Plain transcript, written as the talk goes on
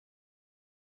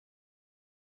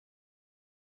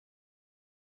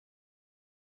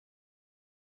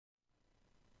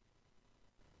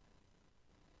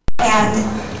And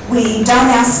we don't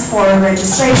ask for a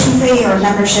registration fee or a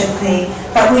membership fee,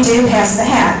 but we do pass the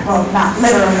hat. Well, not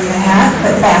literally the hat,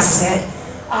 but the basket.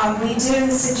 We do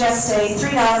suggest a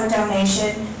 $3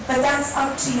 donation, but that's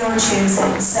up to your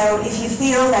choosing. So if you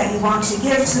feel that you want to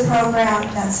give to the program,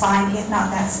 that's fine. If not,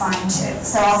 that's fine too.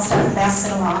 So I'll start the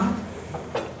basket along.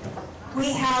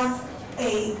 We have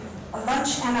a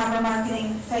Lunch and Arbor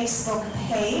Marketing Facebook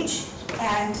page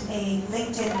and a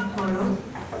LinkedIn group.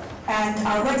 And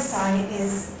our website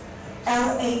is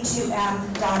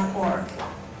LA2M.org.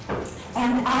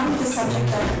 And on the subject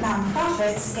of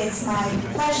nonprofits, it's my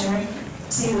pleasure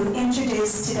to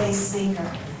introduce today's speaker.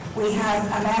 We have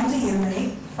Amanda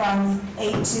Uhle from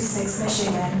 826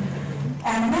 Michigan.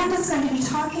 And Amanda's going to be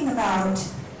talking about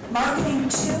marketing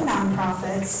to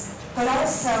nonprofits, but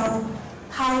also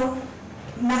how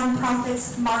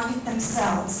nonprofits market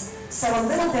themselves. So a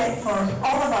little bit for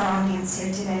all of our audience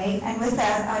here today. And with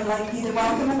that, I'd like you to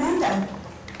welcome Amanda.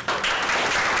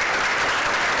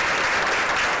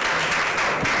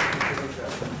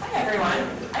 Hi, everyone.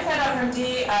 I found out from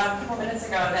Dee a couple minutes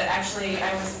ago that actually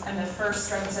I'm the first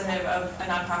representative of a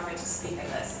nonprofit to speak at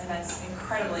this, and that's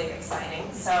incredibly exciting.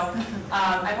 So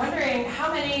I'm wondering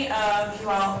how many of you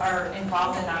all are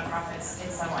involved in nonprofits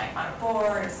in some way, on a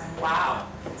board or something. Wow.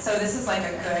 So this is like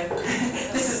a good,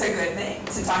 this is a good thing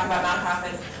to talk about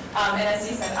nonprofits. And as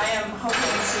Dee said, I am hoping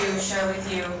to share with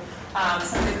you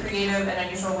some of the creative and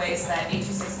unusual ways that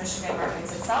 826 Michigan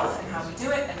markets itself and how we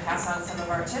do it, and pass on some of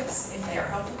our tips if they are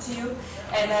helpful to you.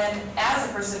 And then as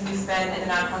a person who's been in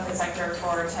the nonprofit sector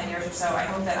for 10 years or so, I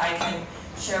hope that I can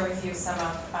share with you some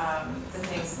of the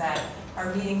things that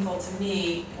are meaningful to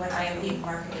me when I am being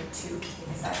marketed to,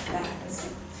 because that happens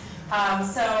too.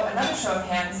 So another show of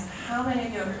hands, how many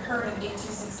of you have heard of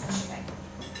 826 Michigan?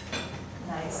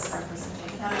 Nice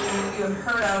representation. How many of you have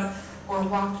heard of or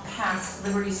walked past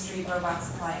Liberty Street Robot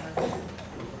Supply ever?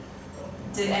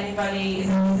 Did anybody, is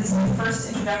this the first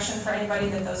introduction for anybody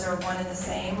that those are one and the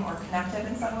same or connected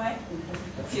in some way?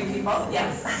 A few people,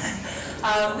 yes.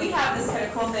 We have this kind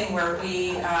of cool thing where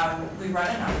we run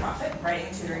a nonprofit, Writing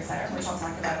and Tutoring Center, which I'll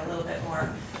talk about a little bit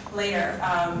more later.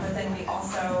 But then we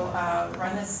also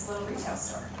run this little retail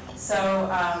store. So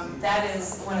that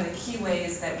is one of the key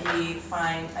ways that we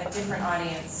find a different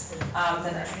audience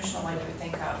than the traditional one you would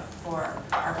think of for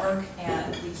our work,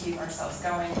 and we keep ourselves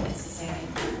going and sustaining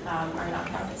our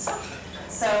nonprofit stuff.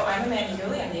 So I'm Amanda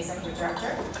Uhle, I'm the Executive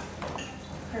Director.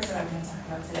 Here's what I'm going to talk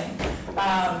about today.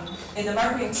 In the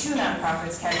marketing to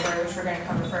nonprofits category, which we're going to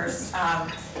cover first,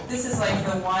 this is like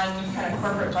the one kind of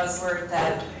corporate buzzword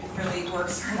that really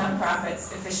works for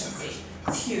nonprofits: efficiency.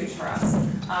 It's huge for us.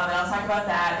 And I'll talk about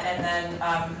that, and then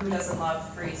who doesn't love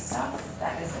free stuff?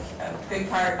 That is a big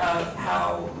part of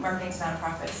how marketing to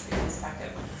nonprofits becomes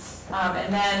effective.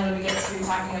 And then when we get to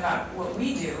talking about what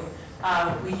we do,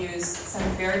 we use some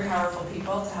very powerful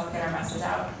people to help get our message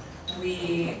out.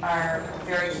 We are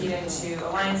very keyed into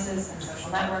alliances and social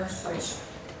networks, which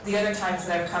the other times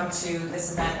that I've come to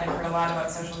this event, I've heard a lot about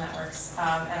social networks,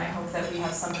 and I hope that we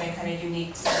have something kind of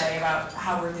unique to say about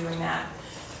how we're doing that.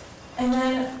 And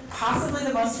then possibly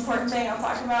the most important thing I'll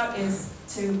talk about is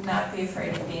to not be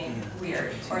afraid of being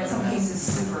weird, or in some cases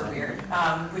super weird,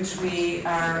 which we've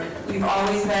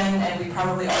always been, and we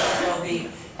probably always will be,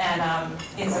 and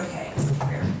it's okay to be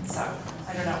weird. So,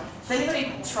 I don't know. Does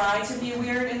anybody try to be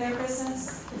weird in their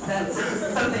business? Is that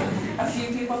something, a few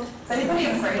people? Is anybody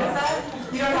afraid of that?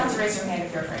 You don't have to raise your hand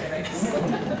if you're afraid of it.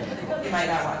 You might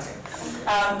not want to.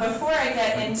 Before I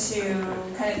get into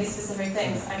kind of these specific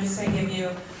things, I'm just going to give you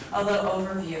a little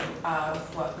overview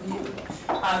of what we do.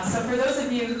 So for those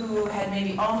of you who had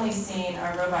maybe only seen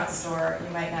our robot store, you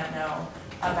might not know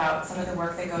about some of the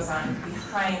work that goes on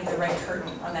behind the red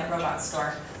curtain on that robot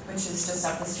store, which is just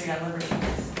up the street on Liberty.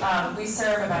 We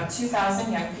serve about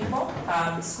 2,000 young people,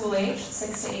 school age,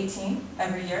 6 to 18,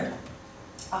 every year.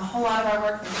 A whole lot of our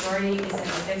work, the majority, is in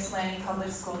the Ypsilanti Public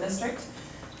School District.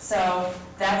 So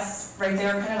that's right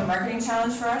there kind of a marketing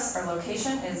challenge for us. Our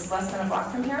location is less than a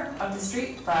block from here, up the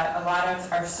street, but a lot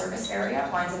of our service area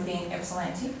winds up being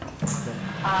Ypsilanti.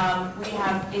 We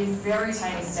have a very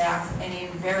tiny staff and a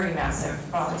very massive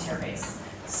volunteer base.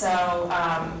 So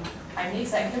I'm the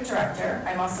executive director.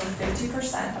 I'm also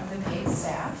 50% of the paid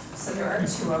staff, so there are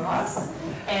 2 of us.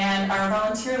 And our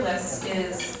volunteer list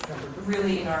is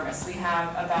really enormous. We have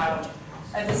about,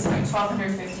 at this point,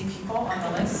 1,250 people on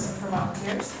the list for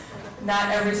volunteers.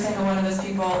 Not every single one of those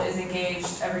people is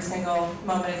engaged every single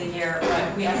moment of the year,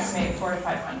 but we estimate 400 to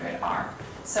 500 are.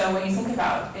 So when you think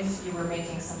about if you were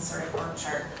making some sort of org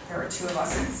chart, there were 2 of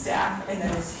us on staff, and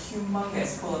then this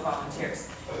humongous pool of volunteers.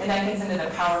 And that gets into the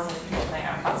powerful people thing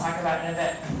I'll talk about in a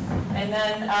bit. And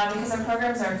then because our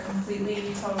programs are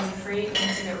completely, totally free, we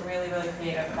need to get really, really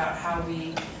creative about how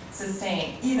we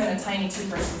sustain even a tiny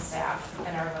 2-person staff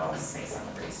in our little space on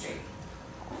Liberty Street.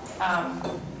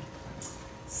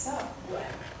 So,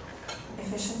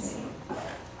 efficiency.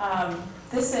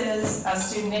 This is a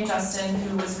student named Justin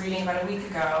who was reading about a week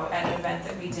ago at an event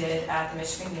that we did at the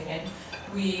Michigan Union.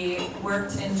 We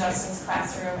worked in Justin's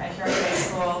classroom at Huron High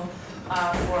School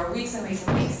for weeks and weeks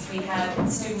and weeks. We had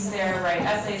students there write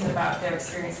essays about their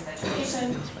experience with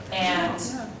education, and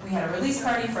we had a release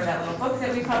party for that little book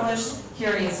that we published.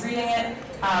 Here he is reading it.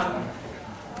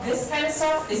 This kind of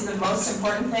stuff is the most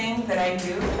important thing that I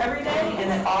do every day, and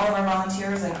that all of our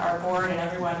volunteers and our board and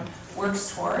everyone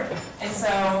works toward. And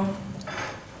so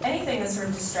anything that sort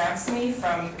of distracts me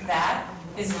from that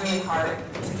is really hard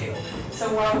to do.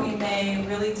 So while we may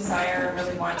really desire,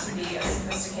 really want to be as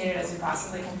sophisticated as we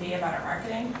possibly can be about our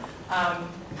marketing,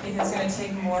 if it's going to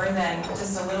take more than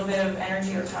just a little bit of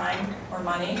energy or time or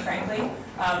money, frankly,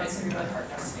 it's going to be really hard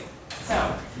for us to do. So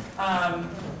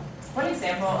one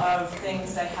example of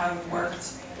things that have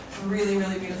worked really,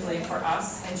 really beautifully for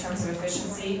us in terms of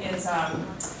efficiency is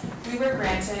we were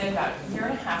granted about a year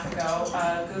and a half ago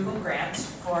a Google grant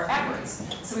for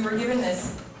AdWords. So we were given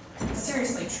this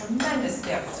seriously tremendous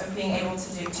gift of being able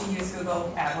to use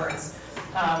Google AdWords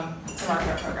to market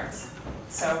our programs.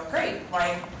 So great,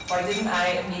 why didn't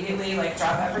I immediately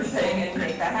drop everything and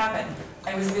make that happen?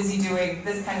 I was busy doing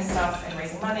this kind of stuff and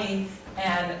raising money,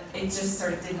 and it just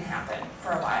sort of didn't happen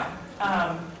for a while.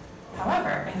 However,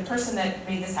 and the person that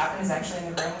made this happen is actually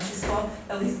in the room, which is cool.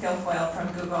 Elise Guilfoyle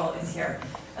from Google is here.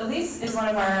 Elise is one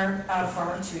of our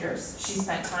former tutors. She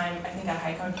spent time, I think, at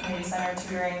Highcombe Community Center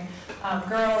tutoring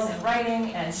girls in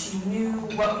writing, and she knew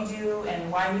what we do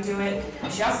and why we do it.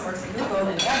 And she also works at Google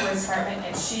in the AdWords department,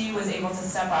 and she was able to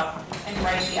step up and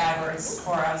write the AdWords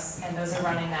for us, and those are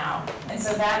running now. And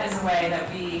so that is a way that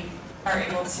we are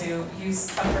able to use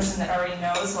a person that already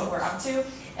knows what we're up to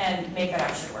and make that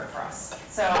actually work for us.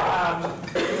 So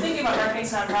if you're thinking about marketing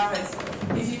to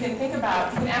nonprofits, if you can think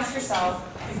about, you can ask yourself,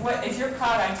 if your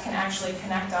product can actually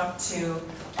connect up to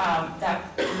that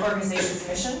organization's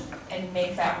mission and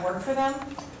make that work for them,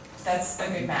 that's a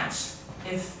good match.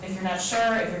 If you're not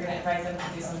sure, if you're going to invite them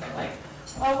to do something like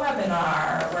a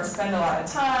webinar or spend a lot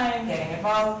of time getting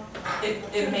involved,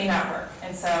 it may not work.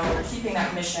 And so keeping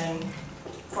that mission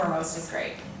foremost is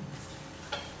great.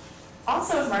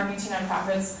 Also with marketing to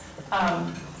nonprofits,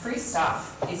 free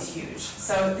stuff is huge.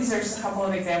 So these are just a couple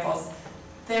of examples.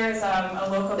 There's a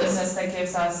local business that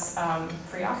gives us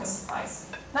free office supplies.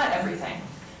 Not everything.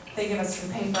 They give us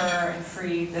free paper and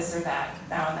free this or that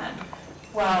now and then.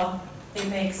 Well, it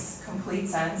makes complete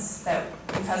sense that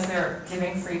because they're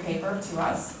giving free paper to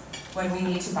us, when we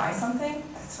need to buy something,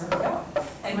 that's where we go.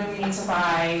 And when we need to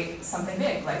buy something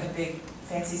big, like a big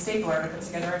fancy stapler to put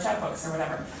together our checkbooks or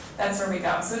whatever, that's where we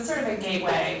go. So it's sort of a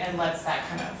gateway and lets that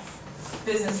kind of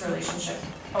business relationship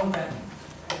open.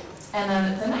 And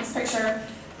then the next picture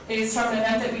is from an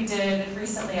event that we did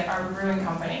recently at Arbor Brewing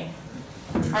Company.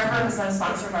 Arbor has been a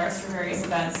sponsor of ours for various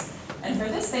events, and for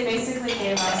this they basically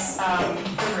gave us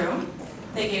the room.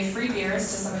 They gave free beers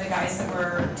to some of the guys that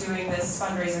were doing this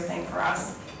fundraiser thing for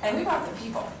us, and we brought the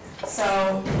people.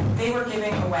 So they were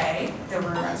giving away their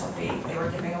room rental fee, they were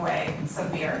giving away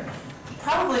some beer.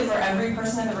 Probably for every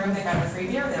person in the room that got a free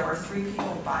beer, there were 3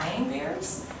 people buying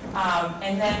beers.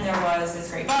 And then there was this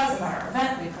great buzz about our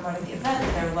event. We promoted the event,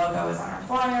 their logo is on our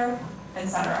flyer,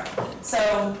 etc.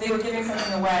 So they were giving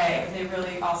something away, they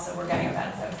really also were getting a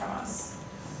benefit from us.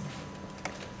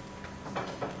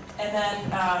 And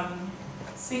then,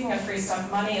 speaking of free stuff,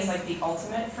 money is like the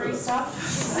ultimate free stuff.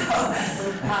 So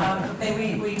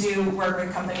we do work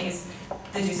with companies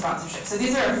that do sponsorship. So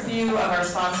these are a few of our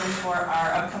sponsors for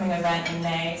our upcoming event in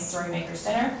May, Storymakers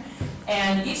Dinner.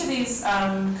 And each of these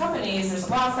companies, there's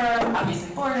a law firm,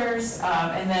 obviously Borders,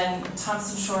 and then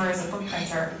Thompson Shore is a book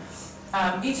printer.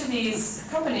 Each of these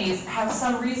companies have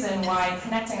some reason why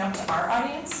connecting up to our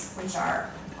audience, which are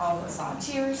all those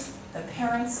volunteers, the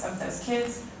parents of those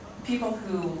kids, people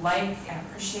who like and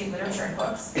appreciate literature and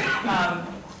books,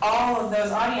 all of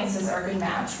those audiences are a good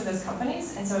match for those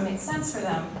companies, and so it makes sense for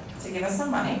them to give us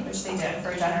some money, which they did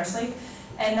very generously,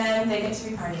 and then they get to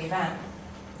be part of the event.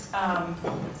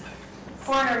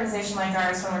 For an organization like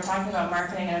ours, when we're talking about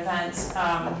marketing an event,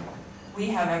 we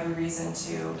have every reason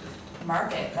to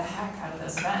market the heck out of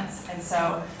those events, and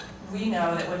so we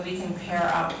know that when we can pair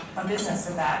up a business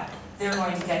with that, they're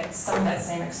going to get some of that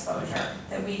same exposure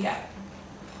that we get.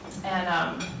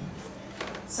 And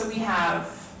So we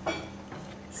have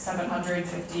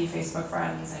 750 Facebook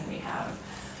friends, and we have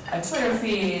a Twitter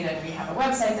feed, and we have a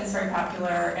website that's very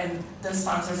popular, and those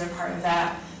sponsors are part of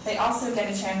that. They also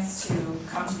get a chance to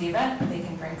come to the event. They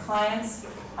can bring clients.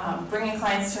 Bringing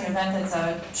clients to an event that's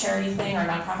a charity thing or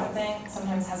nonprofit thing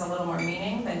sometimes has a little more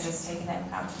meaning than just taking them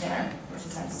out to dinner, which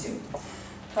is nice too.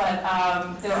 But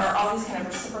there are all these kind of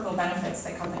reciprocal benefits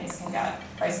that companies can get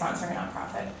by sponsoring a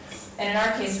nonprofit. And in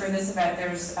our case, for this event,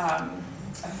 there's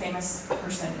a famous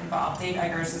person involved. Dave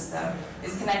Eggers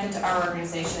is connected to our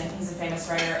organization. He's a famous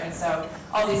writer, and so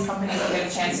all these companies will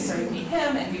get a chance to sort of meet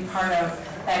him and be part of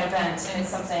that event. And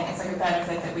it's like a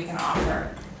benefit that we can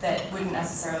offer that wouldn't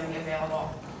necessarily be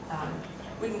available,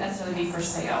 wouldn't necessarily be for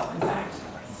sale, in fact.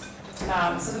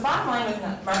 So the bottom line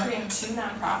with marketing to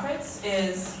nonprofits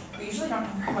is we usually don't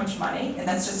have very much money, and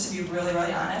that's just to be really,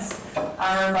 really honest.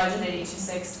 Our budget at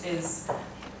 826 is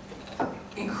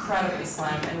incredibly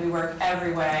slim, and we work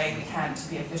every way we can to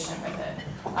be efficient with it.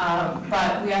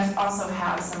 But we also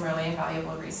have some really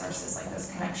invaluable resources like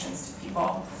those connections to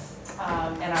people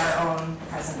and our own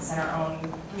presence and our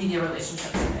own media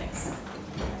relationships and things.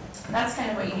 That's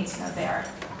kind of what you need to know there.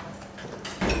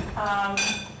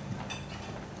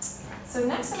 So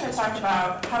next I'm going to talk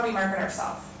about how we market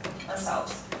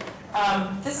ourselves.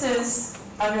 This is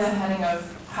under the heading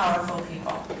of powerful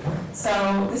people.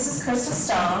 So this is Krista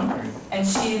Stone, and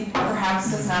she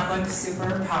perhaps does not look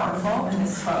super powerful in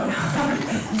this photo.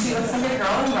 She looks like a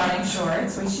girl in running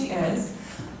shorts, which she is.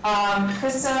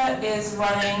 Krista is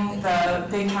running the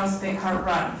Big House, Big Heart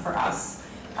Run for us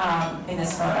in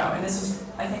this photo. And this was,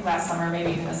 I think, last summer,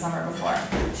 maybe even the summer before.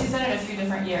 She's done it a few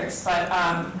different years, but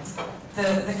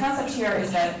the concept here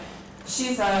is that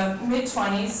she's a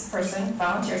mid-20s person,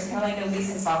 volunteers, kind of like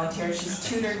Elise's volunteer. She's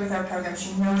tutored with our program.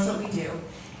 She knows what we do.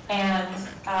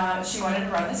 And she wanted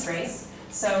to run this race.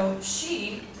 So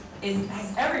she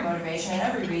has every motivation and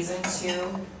every reason to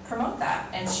promote that.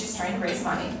 And she's trying to raise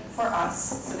money for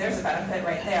us. So there's a benefit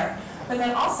right there. But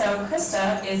then also,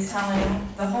 Krista is telling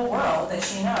the whole world that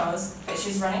she knows that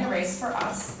she's running a race for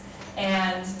us.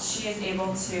 And she is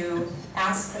able to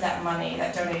ask for that money,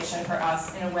 that donation for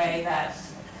us in a way that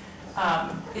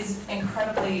is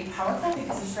incredibly powerful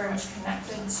because it's very much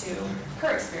connected to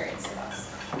her experience with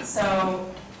us.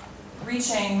 So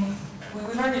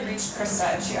we've already reached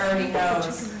Krista, and she already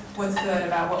knows what's good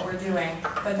about what we're doing.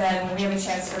 But then when we have a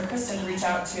chance for Krista to reach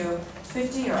out to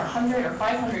 50 or 100 or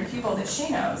 500 people that she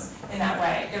knows in that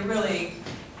way,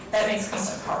 that makes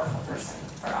Krista a powerful person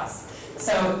for us.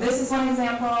 So this is one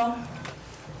example.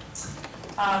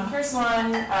 Here's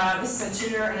one. This is a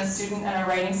tutor and a student at our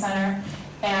writing center.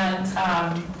 And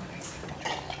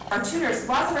our tutors,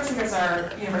 lots of our tutors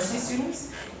are university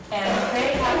students, and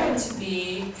they happen to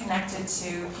be connected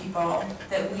to people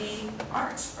that we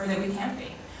aren't, or that we can't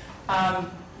be.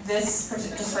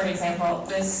 Just for an example,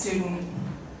 this student,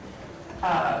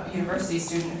 university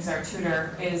student who's our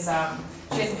tutor,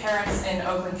 she has parents in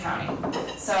Oakland County.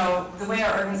 So the way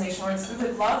our organization works, we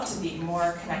would love to be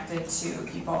more connected to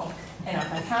people in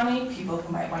Oakland County, people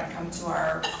who might want to come to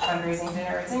our fundraising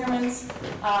dinner at Zingerman's,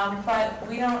 but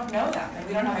we don't know them and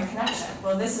we don't have a connection.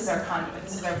 Well, this is our conduit,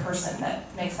 this is our person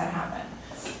that makes that happen.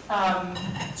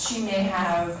 She may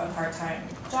have a part-time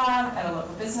job at a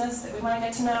local business that we want to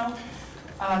get to know.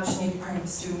 She may be part of a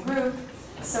student group.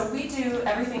 So we do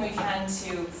everything we can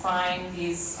to find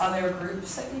these other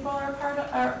groups that people are part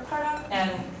of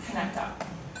and connect up.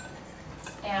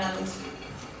 And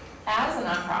as a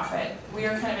nonprofit, we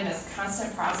are kind of in this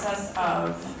constant process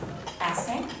of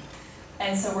asking.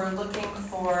 And so we're looking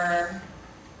for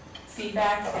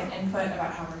feedback and input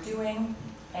about how we're doing.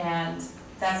 And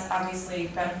that's obviously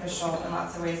beneficial in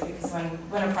lots of ways because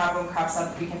when a problem crops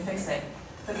up, we can fix it.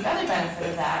 But the other benefit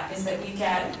of that is that we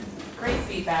get great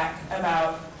feedback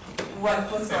about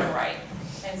what's going right.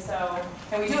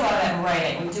 And we do a lot of that in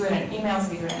writing. We do it in emails,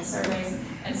 we do it in surveys.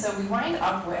 And so we wind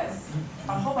up with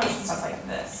a whole bunch of stuff like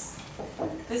this.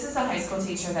 This is a high school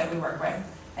teacher that we work with,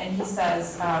 and he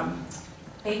says,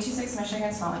 826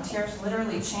 Michigan's volunteers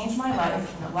literally changed my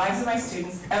life and the lives of my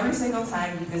students every single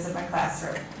time you visit my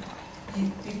classroom.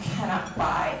 You cannot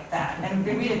buy that. And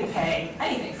we didn't pay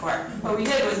anything for it. What we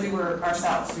did was we were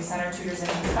ourselves. We sent our tutors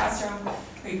into the classroom,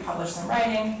 we published some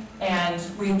writing, and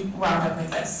we wound up with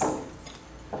this.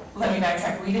 Let me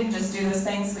backtrack. We didn't just do those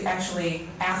things. We actually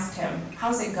asked him,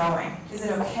 how's it going? Is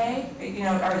it okay?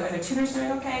 Are the tutors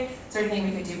doing okay? Is there anything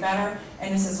we could do better?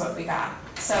 And this is what we got.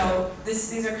 So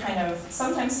these are kind of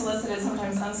sometimes solicited,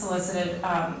 sometimes unsolicited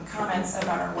comments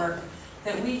about our work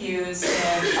that we use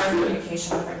in our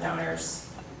communication with our donors,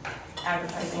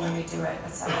 advertising when we do it,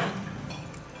 etc.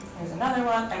 Here's another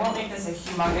one. I won't make this a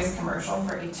humongous commercial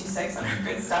for 826 on our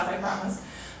good stuff, I promise.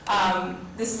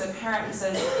 This is a parent who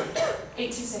says,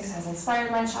 826 has inspired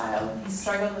my child. He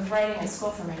struggled with writing at school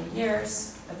for many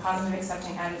years. The positive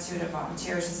accepting attitude of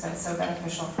volunteers has been so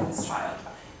beneficial for this child,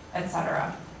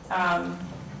 etc.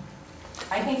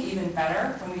 I think even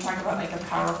better, when we talk about like the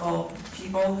powerful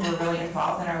people who are really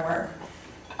involved in our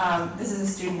work, this is a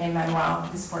student named Manuel,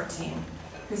 who's 14,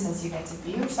 who says you get to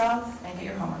be yourself and get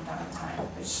your homework done on time,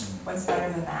 which, what's better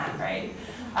than that, right?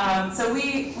 So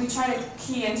we try to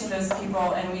key into those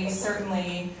people, and we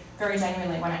certainly very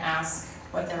genuinely want to ask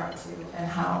what they're up to and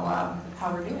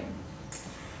how we're doing.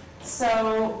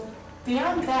 So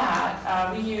beyond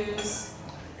that, we use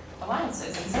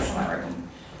alliances and social networking.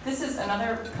 This is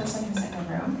another person who's in the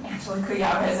room. Angela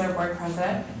Kuyaba is our board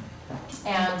president.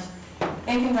 And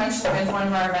in conjunction with one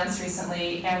of our events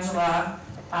recently, Angela,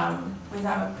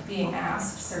 without being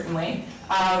asked, certainly,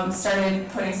 started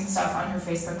putting some stuff on her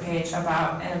Facebook page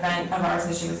about an event of ours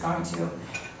that she was going to,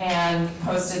 and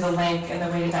posted the link and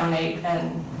the way to donate.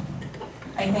 And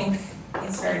I think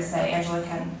it's fair to say, Angela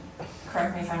can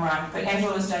correct me if I'm wrong, but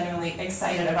Angela was genuinely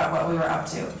excited about what we were up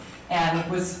to and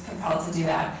was compelled to do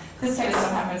that. This kind of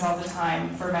stuff happens all the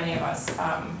time for many of us,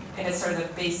 and it's sort of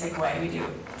the basic way we do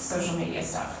social media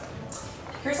stuff.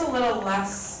 Here's a little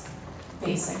less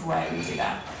basic way we do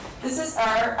that. This is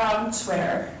our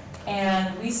Twitter,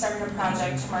 and we started a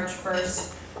project March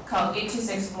 1st called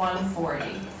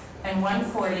 826-140, and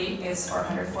 140 is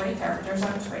 440 characters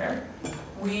on Twitter.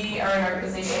 We are an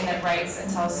organization that writes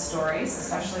and tells stories,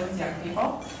 especially with young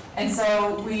people, and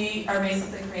so we are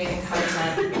basically creating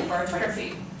content for our Twitter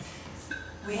feed.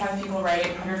 We have people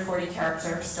writing 140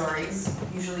 character stories,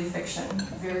 usually fiction,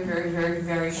 very, very, very,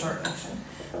 very short fiction.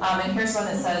 And here's one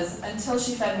that says, until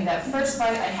she fed me that first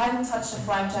bite, I hadn't touched a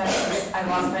flapjack since I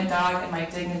lost my dog and my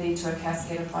dignity to a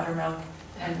cascade of buttermilk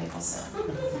and maple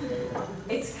syrup.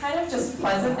 It's kind of just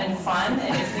pleasant and fun,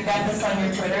 and if you got this on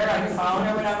your Twitter, on your phone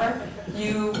or whatever,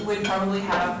 you would probably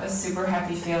have a super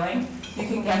happy feeling. You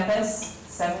can get this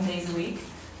 7 days a week.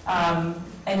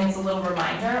 And it's a little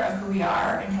reminder of who we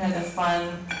are and kind of the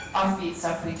fun, offbeat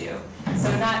stuff we do. So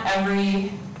not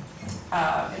every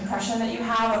impression that you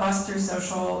have of us through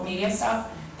social media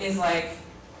stuff is like,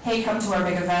 hey, come to our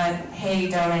big event, hey,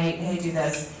 donate, hey, do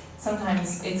this.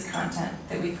 Sometimes it's content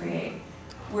that we create.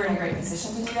 We're in a great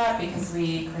position to do that because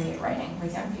we create writing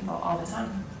with young people all the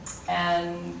time.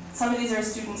 And some of these are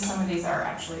students, some of these are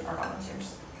actually our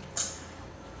volunteers.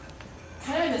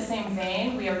 Kind of in the same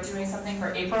vein, we are doing something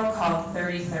for April called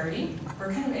 3030.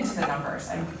 We're kind of into the numbers.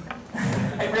 I'm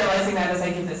realizing that as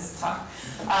I give this talk.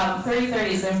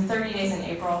 3030 is there's 30 days in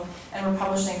April, and we're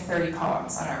publishing 30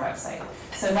 poems on our website.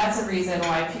 So that's a reason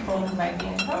why people who might be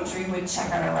into poetry would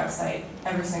check out our website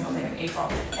every single day of April.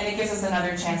 And it gives us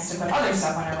another chance to put other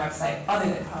stuff on our website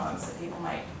other than poems that people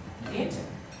might be into.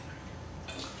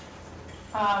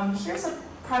 Here's a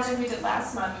project we did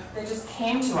last month that just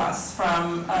came to us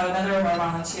from another of our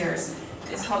volunteers.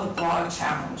 It's called the Blog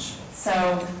Challenge.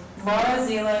 So Laura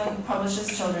Zealand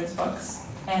publishes children's books,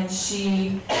 and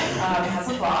she has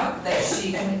a blog that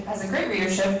she has a great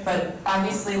readership, but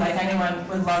obviously, like anyone,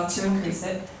 would love to increase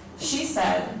it. She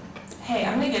said, hey,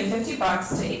 I'm going to give $50 to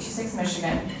 826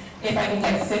 Michigan if I can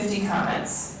get 50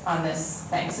 comments on this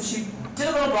thing. So she did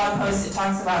a little blog post. It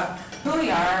talks about who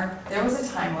we are. There was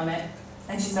a time limit.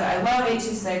 And she said, I love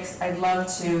 826. I'd love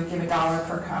to give $1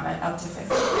 per comment up to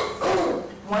 50.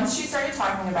 Once she started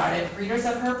talking about it, readers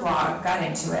of her blog got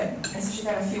into it, and so she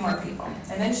got a few more people.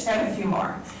 And then she got a few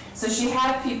more. So she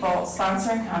had people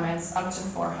sponsoring comments up to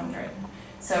 400.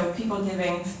 So people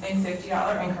giving in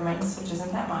 $50 increments, which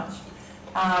isn't that much.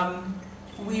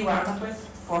 We wound up with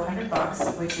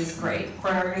 $400, which is great. For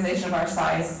an organization of our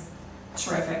size,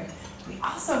 terrific. We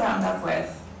also wound up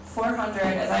with 400,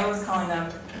 as I was calling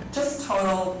them, just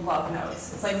total love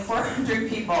notes. It's like 400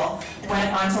 people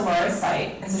went onto Laura's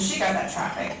site, and so she got that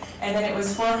traffic. And then it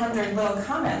was 400 little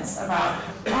comments about,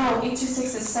 oh,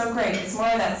 826 is so great. It's more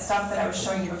of that stuff that I was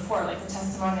showing you before, like the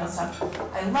testimonial stuff.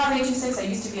 I love 826. I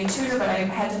used to be a tutor, but I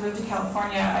had to move to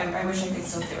California. I wish I could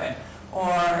still do it.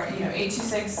 Or,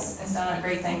 826 has done a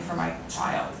great thing for my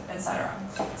child, etc.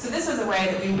 So this was a way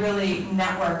that we really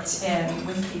networked in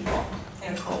with people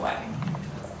in a cool way.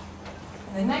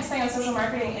 And the next thing on social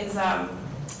marketing is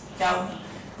Yelp.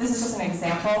 This is just an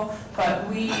example, but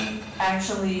we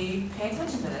actually pay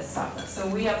attention to this stuff. So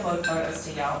we upload photos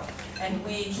to Yelp, and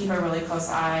we keep a really close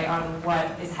eye on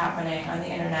what is happening on the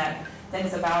internet that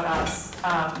is about us,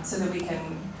 so that we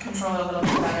can control it a little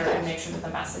bit better and make sure that the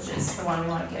message is the one we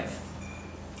want to give.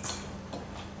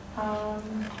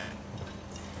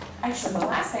 actually, the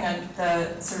last thing on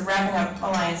the sort of wrapping up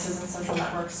alliances and social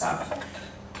network stuff,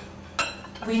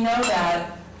 we know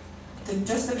that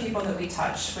just the people that we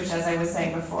touch, which as I was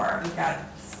saying before, we've got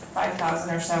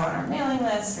 5,000 or so on our mailing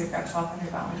list, we've got 1,200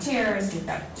 volunteers, we've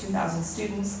got 2,000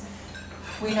 students.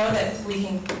 We know that we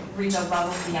can reach a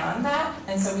level beyond that,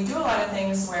 and so we do a lot of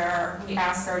things where we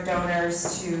ask our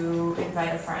donors to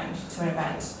invite a friend to an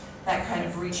event, that kind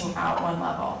of reaching out one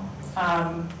level.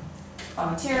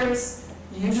 Volunteers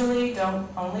usually don't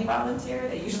only volunteer,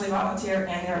 they usually volunteer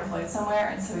and they're employed somewhere,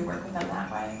 and so we work with them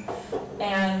that way.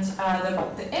 And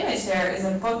the image there is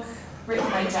a book written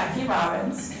by Jackie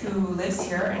Robbins, who lives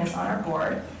here and is on our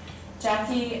board.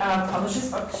 Jackie publishes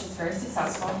books, she's very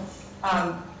successful.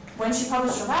 When she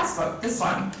published her last book, this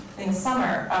one, in the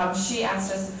summer, she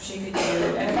asked us if she could do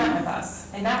an event with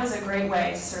us. And that was a great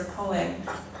way to sort of pull in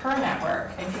her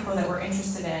network and people that were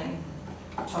interested in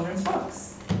children's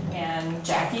books. And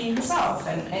Jackie herself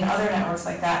and other networks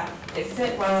like that. It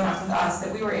fit well enough with us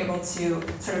that we were able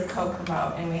to sort of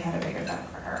co-promote, and we had a big event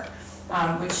for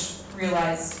her, which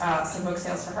realized some book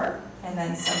sales for her, and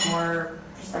then some more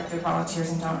prospective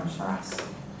volunteers and donors for us.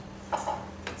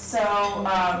 So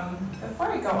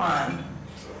before we go on,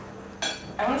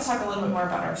 I want to talk a little bit more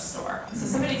about our store. So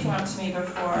somebody came up to me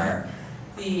before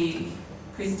the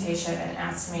presentation and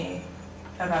asked me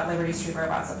about Liberty Street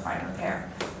Robot Supply and Repair.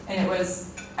 And it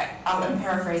was, I'm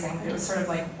paraphrasing, but it was sort of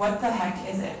like, what the heck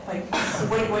is it? Like,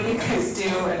 what do you guys do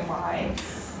and why?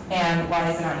 And why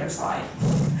is it on your slide?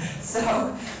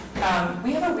 So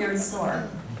we have a weird store,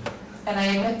 and I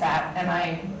admit that, and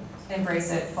I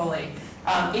embrace it fully.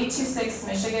 826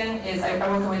 Michigan is, I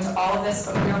won't go into all of this,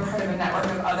 but we are part of a network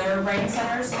of other writing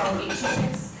centers called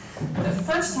 826. The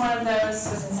first one of those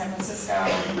was in San Francisco.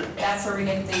 That's where we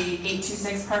get the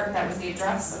 826 part. That was the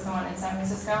address of the one in San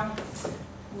Francisco.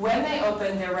 When they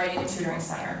opened their writing and tutoring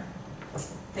center,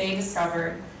 they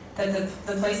discovered that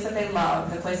the place that they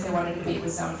loved, the place they wanted to be,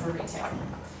 was zoned for retail.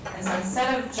 And so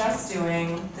instead of just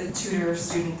doing the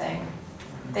tutor-student thing,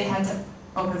 they had to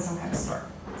open some kind of store.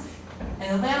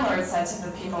 And the landlord said to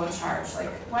the people in charge, like,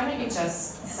 why don't you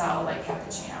just sell like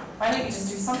cappuccino? Why don't you just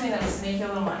do something that will just make you a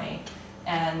little money,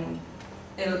 and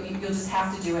you'll just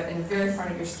have to do it in the very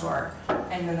front of your store,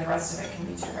 and then the rest of it can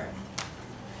be tutored.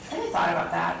 And they thought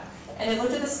about that, and they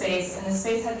looked at the space, and the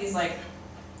space had these like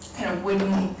kind of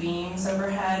wooden beams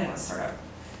overhead, and it was sort of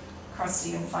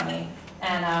crusty and funny.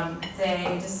 And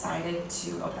they decided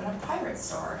to open a pirate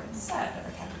store instead of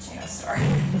a cappuccino store,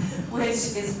 which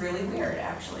is really weird,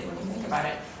 actually, when you think about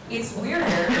it. It's weirder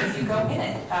if you go in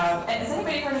it. Has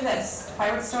anybody heard of this?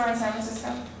 Pirate store in San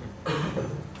Francisco?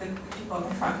 The people in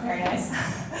the front, very nice.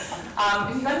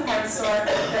 If you go to the pirate store,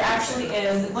 there actually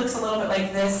is, it looks a little bit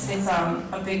like this. It's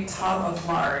a big tub of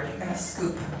lard and a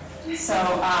scoop. So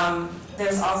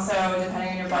there's also, depending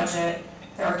on your budget,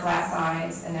 there are glass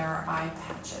eyes and there are eye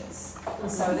patches.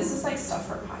 So this is like stuff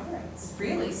for pirates,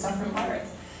 really stuff for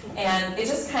pirates. And it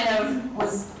just kind of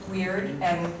was weird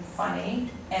and funny,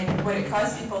 and what it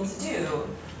caused people to do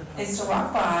is to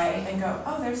walk by and go,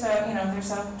 oh, there's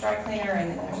a dry cleaner,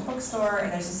 and then there's a bookstore,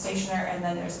 and there's a stationer, and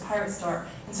then there's a pirate store.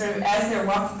 And sort of as they're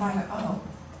walking by, go, oh,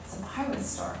 it's a pirate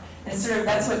store. And sort of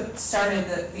that's what started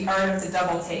the art of the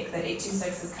double take that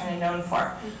 826 is kind of known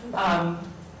for.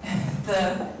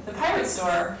 The pirate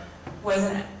store was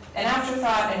an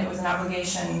afterthought, and it was an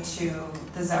obligation to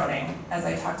the zoning, as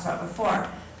I talked about before.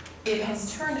 It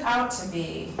has turned out to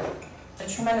be a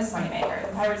tremendous moneymaker.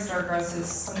 The pirate store grosses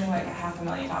something like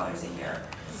 $500,000 a year.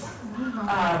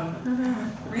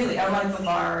 Really, unlike the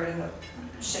lard and the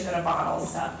ship in a bottle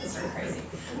stuff, it's sort of crazy.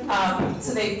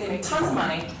 So they make tons of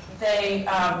money. They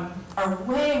are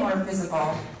way more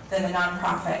visible than the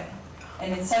nonprofit.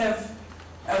 And instead of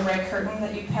a red curtain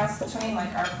that you pass between,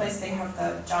 like our place, they have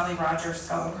the Jolly Roger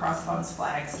skull and crossbones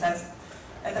flag, so that's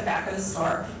at the back of the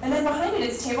store. And then behind it,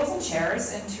 it's tables and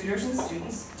chairs and tutors and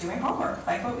students doing homework,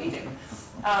 like what we do.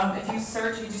 If you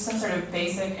search, if you do some sort of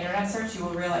basic internet search, you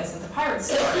will realize that the pirate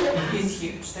store is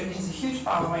huge. There is a huge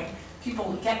following.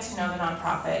 People get to know the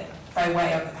nonprofit by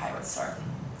way of the pirate store.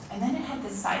 And then it had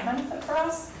this side benefit for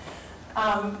us,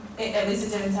 at least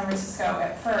it did in San Francisco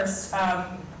at first.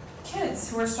 Kids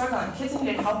who were struggling, kids who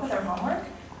needed help with their homework,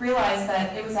 realized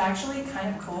that it was actually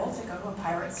kind of cool to go to a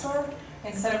pirate store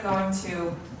instead of going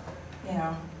to,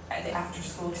 at the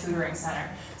after-school tutoring center.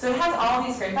 So it has all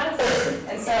these great benefits,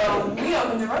 and so we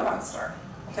opened a robot store.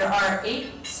 There are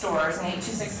 8 stores and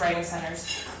 826 writing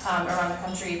centers around the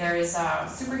country. There is a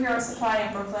superhero supply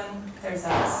in Brooklyn. There's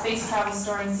a space travel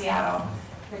store in Seattle.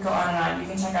 We go on and on. You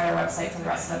can check out our website for the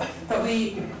rest of them. But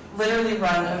we literally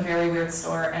run a very weird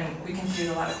store, and we confuse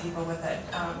a lot of people with it,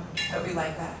 but we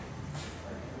like that.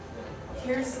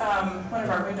 Here's one of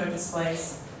our window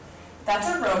displays. That's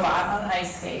a robot on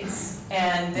ice skates,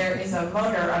 and there is a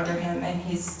motor under him, and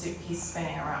he's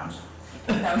spinning around.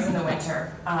 That was in the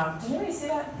winter. Did anybody see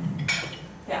that?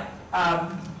 Yeah,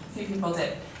 a few people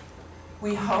did.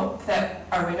 We hope that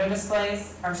our window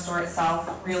displays, our store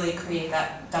itself, really create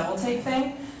that double take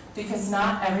thing, because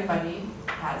not everybody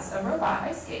has a robot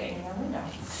ice skating in their window.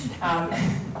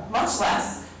 Much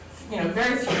less,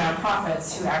 very few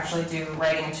nonprofits who actually do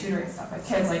writing and tutoring stuff with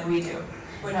kids like we do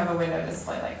would have a window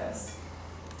display like this.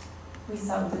 We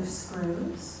sell loose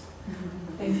screws.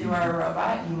 If you are a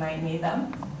robot, you might need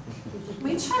them.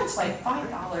 We charge like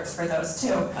 $5 for those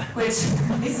too, which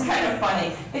is kind of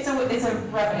funny. It's a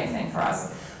revenue thing for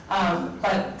us.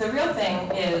 But the real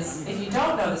thing is, if you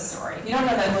don't know the story, if you don't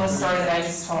know that little story that I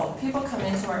just told, people come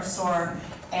into our store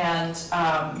and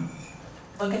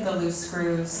look at the loose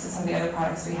screws and some of the other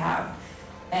products we have.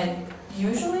 And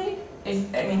usually,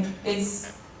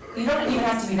 you don't even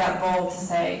have to be that bold to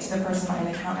say to the person behind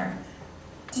the counter,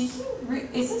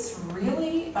 is this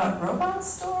really a robot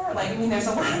store? There's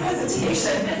a lot of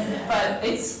hesitation, but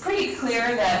it's pretty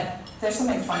clear that there's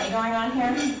something funny going on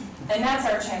here, and that's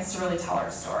our chance to really tell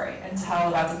our story and tell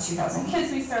about the 2,000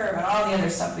 kids we serve and all the other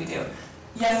stuff we do.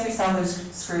 Yes, we sell those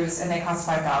screws, and they cost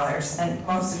 $5, and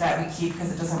most of that we keep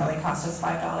because it doesn't really cost us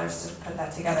 $5 to put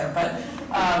that together, but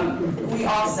we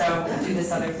also do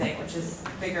this other thing, which is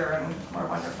bigger and more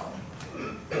wonderful.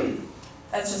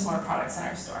 That's just more products in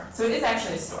our store. So it is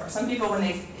actually a store. Some people, when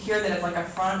they hear that it's like a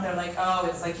front, they're like, oh,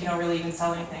 it's like you don't really even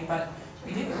sell anything, but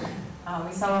we do.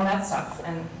 We sell all that stuff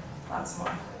and lots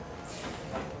more.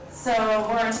 So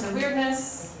more into the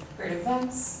weirdness, weird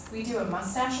events. We do a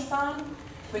mustache-a-thon,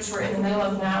 which we're in the middle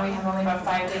of now. We have only about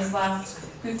 5 days left.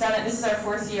 We've done it, this is our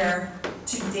 4th year.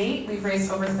 To date, we've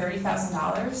raised over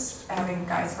 $30,000 having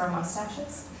guys grow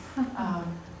mustaches.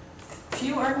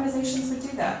 Few organizations would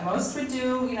do that. Most would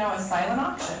do, a silent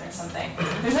auction or something.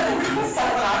 There's nothing wrong with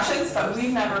silent auctions, but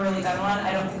we've never really done one.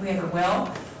 I don't think we ever will.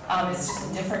 It's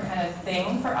just a different kind of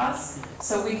thing for us.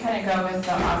 So we kind of go with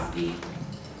the offbeat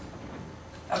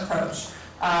approach.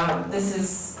 This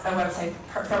is a website,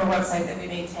 from a website that we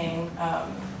maintain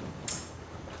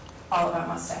all about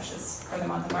mustaches for the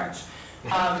month of March.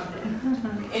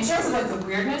 In terms of the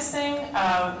weirdness thing,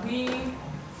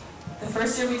 the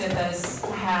first year we did this,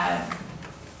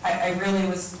 I really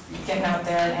was getting out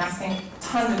there and asking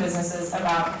tons of businesses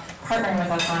about partnering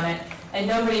with us on it, and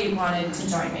nobody wanted to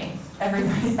join me.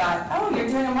 Everybody thought, oh, you're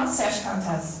doing a mustache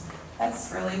contest.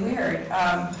 That's really weird. And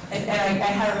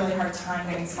I had a really hard time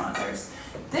getting sponsors.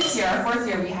 This year, our 4th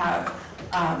year, we have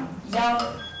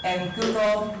Yelp and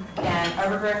Google and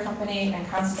Arbor Company and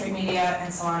Concentrate Media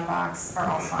and Salon Box are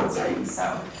all sponsoring.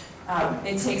 So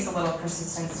it takes a little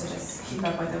persistence to just keep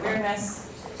up with the weirdness.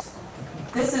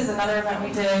 This is another event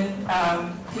we did.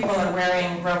 People are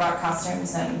wearing robot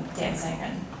costumes and dancing,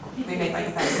 and we made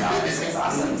like $1,000. It was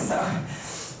awesome. So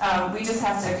we just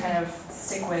have to kind of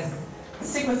stick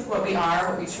with what we are,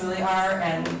 what we truly are,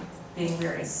 and being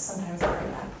weird is sometimes part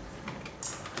of that.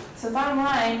 So the bottom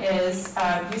line is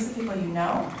use the people you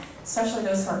know, especially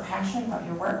those who are passionate about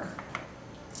your work.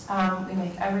 We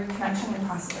make every connection we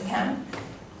possibly can.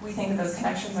 We think that those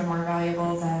connections are more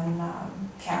valuable than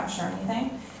cash or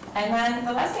anything. And then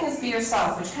the last thing is be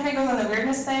yourself, which kind of goes on the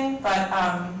weirdness thing, but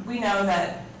we know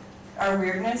that our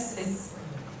weirdness is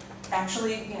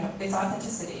actually, it's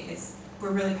authenticity.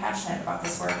 We're really passionate about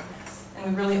this work, and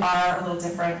we really are a little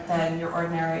different than your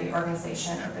ordinary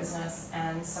organization or business,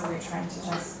 and so we're trying to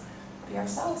just be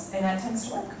ourselves, and that tends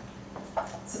to work.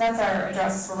 So that's our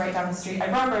address. We're right down the street. I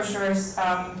brought brochures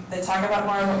that talk about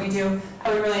more of what we do.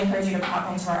 I would really encourage you to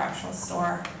pop into our actual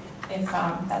store if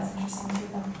that's interesting to you,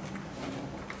 though.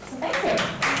 So thank you.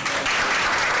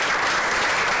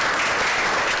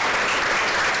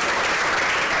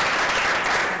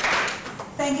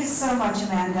 Thank you so much,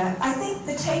 Amanda. I think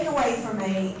the takeaway for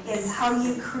me is how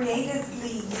you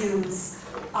creatively use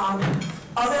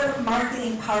other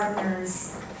marketing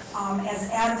partners as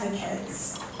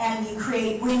advocates, and you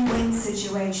create win-win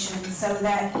situations so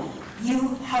that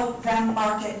you help them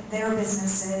market their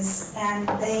businesses and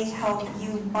they help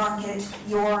you market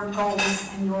your goals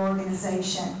and your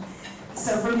organization.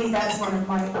 So for me, that's one of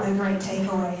the great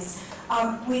takeaways.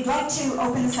 We'd like to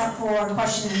open this up for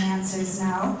questions and answers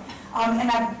now.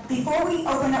 Before we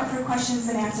open up for questions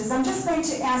and answers, I'm just going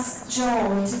to ask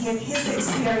Joel to give his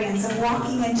experience of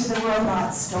walking into the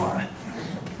robot store.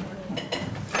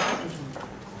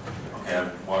 Okay, I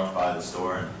walked by the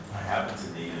store and I happen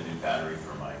to need a new battery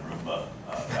for my Roomba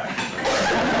vacuum.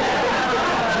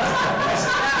 I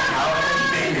said, how can you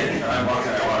need it? And I walked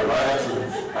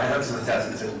right up to the desk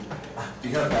and said, do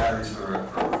you have batteries for a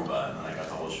Roomba? And then I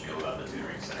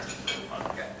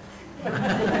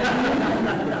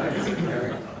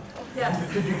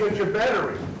Yes. Did you get your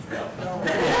battery?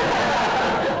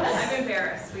 I'm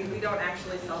embarrassed. We don't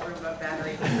actually sell Roomba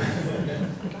batteries.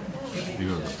 You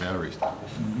go to the battery stuff.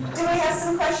 Do we have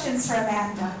some questions for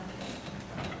Amanda?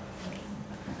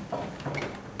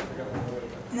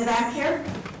 In the back here?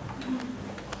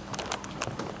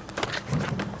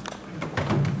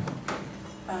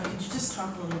 Could you just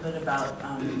talk a little bit about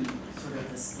sort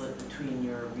of the split between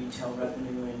your retail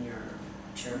revenue and your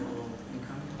charitable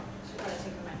income?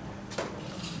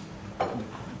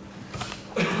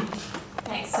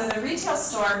 Thanks. So the retail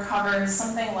store covers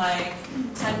something like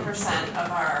 10%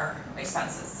 of our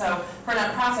expenses. So for a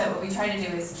nonprofit, what we try to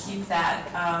do is keep that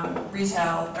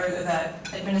retail or the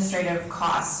administrative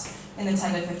cost in the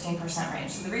 10 to 15%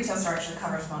 range. So the retail store actually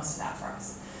covers most of that for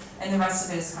us. And the rest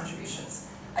of it is contributions.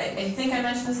 I think I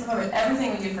mentioned this before, but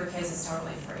everything we do for kids is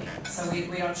totally free. So we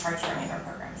don't charge for any of our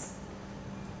programs.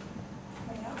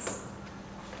 Anybody else?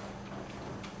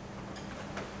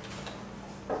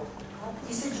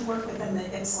 You said you work within the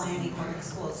Ypsilanti public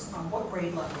schools. What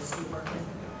grade levels do you work with?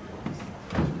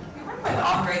 We work with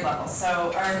all grade levels.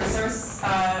 So our service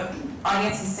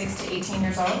audience is 6 to 18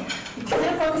 years old. We kind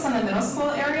of focus on the middle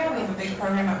school area. We have a big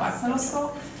program at West Middle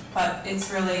School, but it's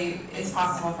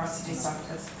possible for us to do stuff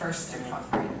with 1st through 12th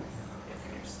grade.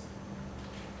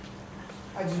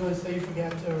 I just want to say you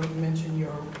forgot to mention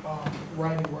your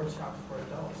writing workshops for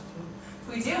adults too.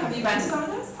 We do. Have you been to some of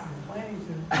those? I'm planning to.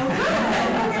 Oh,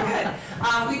 good. Good.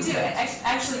 We do.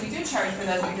 Actually, we do charge for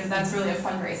those because that's really a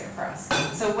fundraiser for us.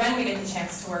 So when we get the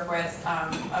chance to work with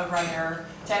a writer,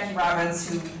 Jackie Robbins,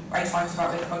 who I talked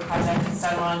about with the book project, has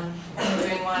done one, and we're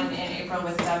doing one in April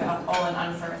with Deb Olin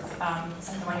Unferth. Is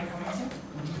that the one you're coming to?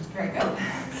 Very good.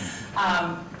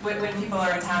 When people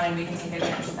are in town and we can take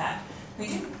advantage of that. We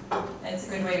do. It's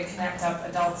a good way to connect up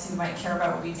adults who might care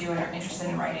about what we do and are interested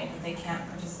in writing, but they can't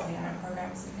participate in our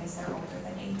programs because they're older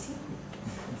than 18. So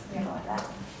we have a lot of that.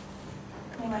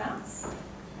 Anyone else?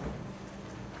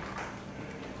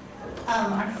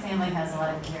 Our family has a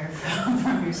lot of gear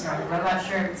from your store, the robot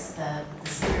shirts, the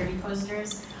security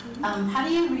posters. How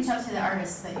do you reach out to the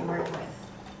artists that you work with?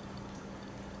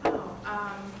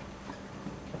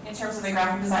 In terms of the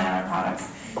graphic design on our products,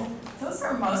 those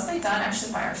are mostly done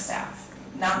actually by our staff.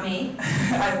 Not me,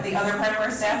 the other part of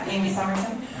our staff, Amy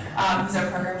Somerton, who's our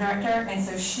program director, and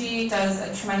so she does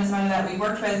a tremendous amount of that. We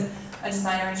worked with a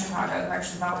designer in Chicago who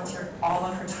actually volunteered all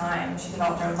of her time. She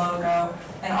developed our logo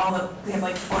and we have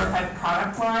like 4 or 5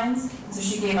 product lines, and so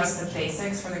she gave us the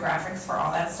basics for the graphics for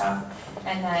all that stuff.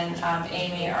 And then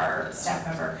Amy, our staff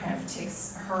member, kind of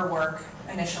takes her work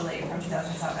initially from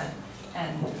 2007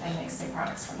 and makes new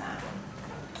products from that.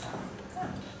 So, yeah,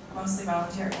 mostly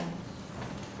volunteering.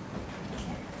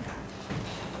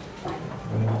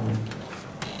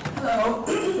 Hello.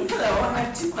 Hello. I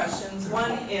have 2 questions.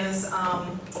 One is,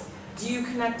 do you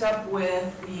connect up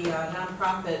with the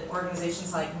nonprofit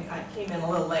organizations like, I came in a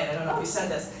little late, I don't know if you said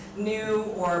this, New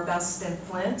or Best in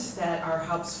Flint, that are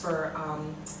hubs for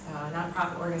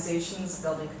nonprofit organizations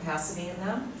building capacity in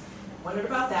them? Wondered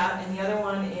about that. And the other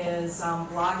one is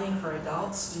blogging for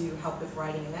adults. Do you help with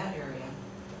writing in that area?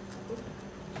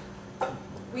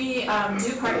 We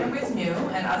do partner with New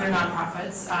and other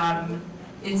nonprofits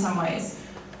in some ways.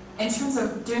 In terms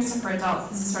of doing stuff for adults,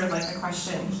 this is sort of like the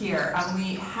question here. I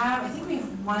think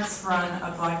we've once run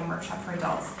a blogging workshop for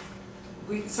adults.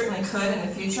 We certainly could in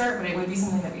the future, but it would be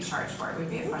something that we charge for. It would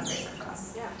be a fundraiser for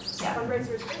us. Yeah.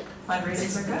 Fundraisers are good.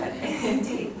 Fundraisers are good,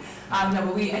 indeed.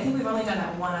 No, but I think we've only done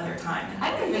that one other time. And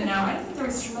I don't even know, I don't think there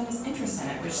was tremendous interest in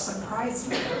it, which surprised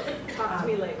me. Talk to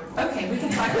me later. Okay, we can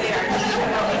talk later. You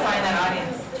can help me find that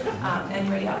audience.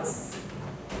 Anybody else?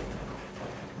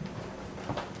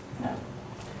 No?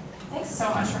 Thanks so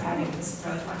much for having me. This is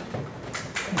really fun.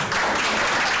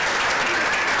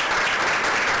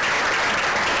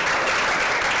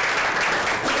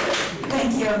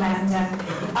 Thank you, Amanda.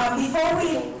 Before we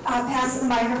pass the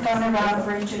microphone around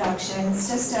for introductions,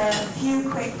 just a few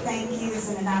quick thank yous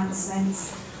and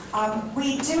announcements.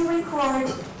 We do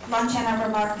record Lunch and Arbor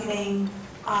Marketing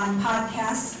on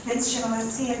podcasts. Vince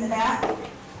Chmielewski in the back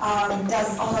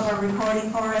does all of our recording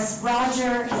for us.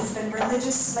 Roger has been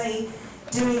religiously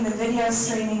doing the video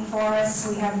streaming for us.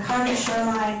 We have Carter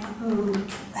Sherline, who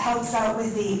helps out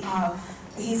with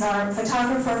he's our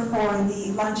photographer for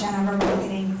the Lunch and Arbor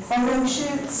Marketing photo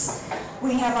shoots.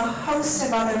 We have a host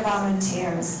of other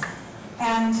volunteers.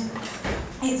 And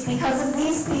it's because of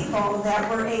these people that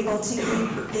we're able to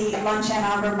keep the Lunch and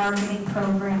Arbor Marketing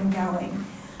program going.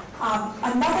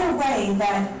 Another way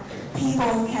that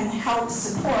people can help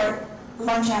support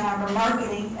Lunch Ann Arbor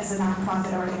Marketing as a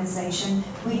nonprofit organization,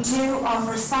 we do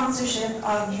offer sponsorship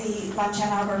of the Lunch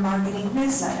Ann Arbor Marketing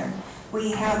newsletter. We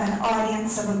have an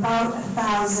audience of about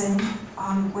 1,000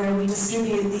 where we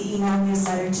distribute the email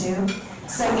newsletter to.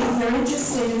 So if you're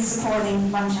interested in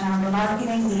supporting Lunch Ann Arbor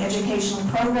Marketing, the educational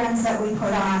programs that we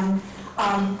put on,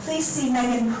 please see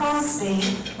Megan Crosby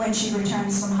when she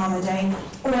returns from holiday,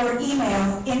 or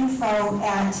email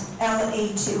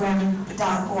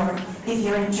info@la2m.org if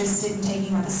you're interested in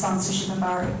taking up a sponsorship of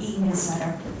our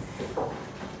e-newsletter.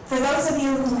 For those of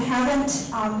you who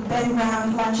haven't been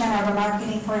around Lunch Ann Arbor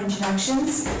Marketing for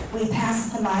introductions, we pass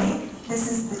the mic. This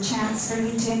is the chance for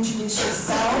you to introduce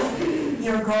yourself,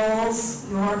 your goals,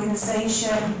 your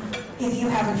organization. If you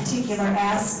have a particular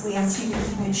ask, we ask you to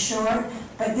keep it short.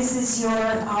 But this is your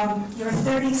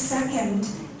 30-second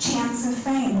chance of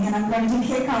fame, and I'm going to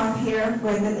kick off here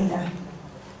with Anita.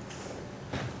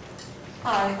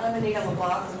 Hi, I'm Anita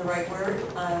LeBlanc from The Right Word.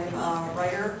 I'm a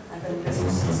writer. I've been in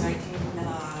business since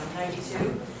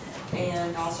 1992,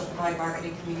 and also provide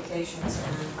marketing communications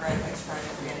and graphics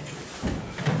project management.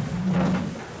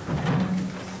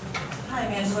 Hi,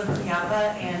 I'm Angela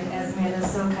Criapa, and as Amanda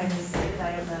so kindly stated,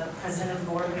 I am the president of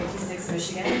the board of 86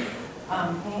 Michigan.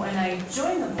 When I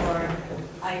joined the board,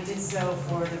 I did so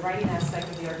for the writing aspect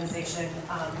of the organization,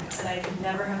 and I could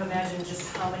never have imagined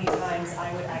just how many times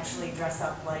I would actually dress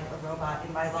up like a robot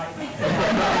in my life.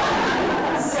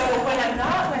 So when I'm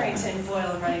not wearing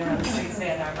tinfoil and running around the streets of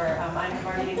Ann Arbor, I'm the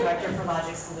marketing director for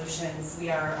Logic Solutions.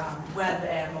 We are web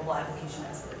and mobile application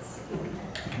experts.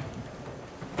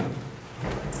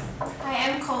 Hi,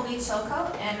 I'm Colby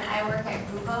Chilcote, and I work at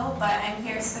Google, but I'm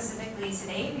here specifically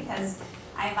today because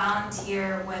I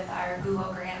volunteer with our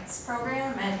Google Grants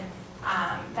program, and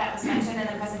that was mentioned in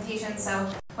the presentation.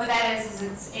 So what that is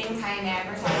it's in-kind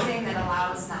advertising that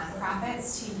allows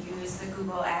nonprofits to use the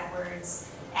Google AdWords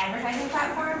advertising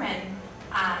platform, and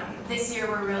this year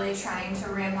we're really trying to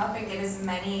ramp up and get as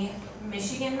many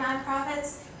Michigan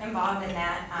nonprofits involved in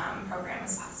that program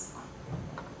as possible.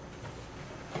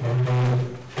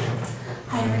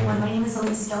 Hi everyone, my name is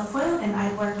Elise Guilfoyle and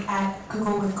I work at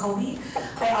Google with Colby.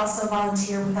 I also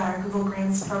volunteer with our Google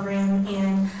Grants program,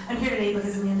 and I'm here today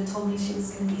because Amanda told me she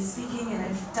was going to be speaking, and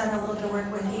I've done a little bit of work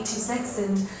with 826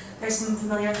 and there's some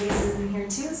familiar faces in here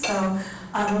too, so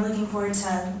we're looking forward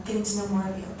to getting to know more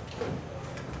of you.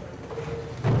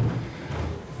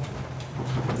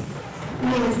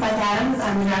 My name is Beth Adams.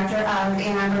 I'm the director of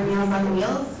Ann Arbor Meals on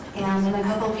Wheels. And in a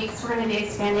couple of weeks, we're going to be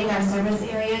expanding our service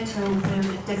area to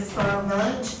include Dixboro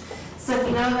Village. So if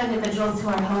you know of individuals who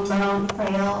are homebound,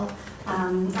 frail,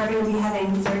 are going to be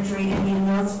having surgery and need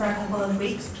meals for a couple of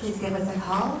weeks, please give us a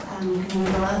call. You can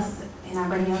email us in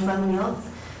Arbor Meals on Wheels.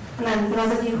 And then for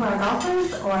those of you who are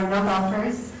golfers or no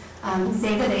golfers,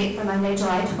 save the date for Monday,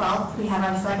 July 12th. We have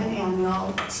our second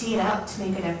annual Tee It Up to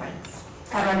Make a Difference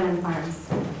at Redmond Farms.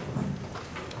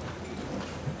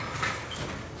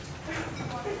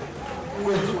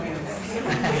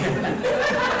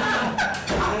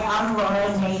 Hi, I'm Laura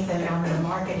Nathan. I'm the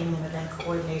marketing and event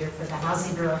coordinator for the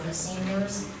Housing Bureau for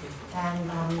Seniors.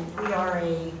 And we are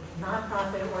a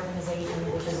nonprofit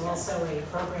organization, which is also a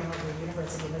program of the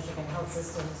University of Michigan Health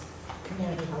System's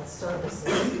Community Health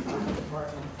Services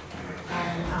Department.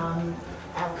 And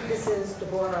this is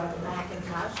Deborah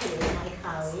McIntosh, who is my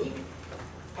colleague.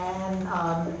 And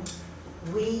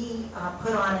we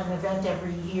put on an event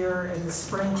every year in the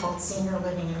spring called Senior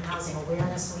Living and Housing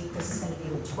Awareness Week. This is going to be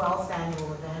the 12th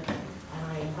annual event, and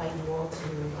I invite you all to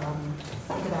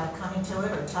think about coming to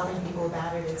it or telling people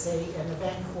about it. It's an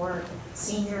event for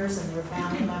seniors and their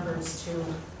family members to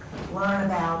learn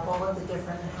about all of the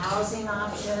different housing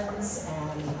options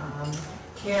and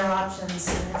care options,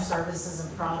 senior services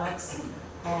and products,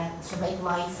 and to make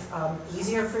life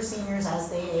easier for seniors as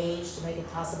they age, to make it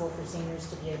possible for seniors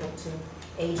to be able to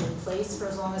age in place for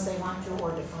as long as they want to,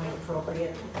 or to find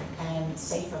appropriate and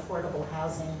safe, affordable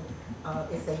housing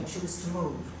if they choose to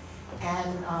move.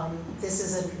 And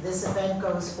this event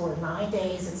goes for 9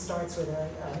 days. It starts with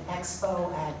an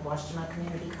expo at Washtenaw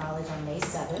Community College on May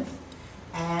 7th.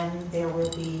 And there will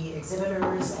be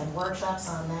exhibitors and workshops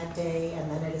on that day,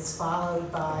 and then it is followed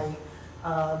by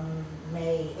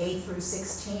May 8th through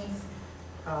 16th,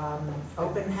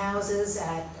 open houses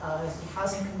at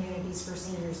housing communities for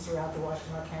seniors throughout the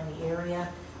Washtenaw County area,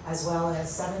 as well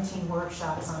as 17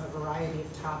 workshops on a variety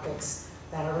of topics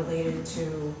that are related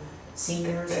to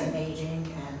seniors and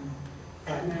aging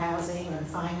and housing and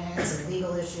finance and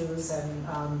legal issues and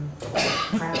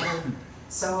travel.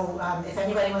 So if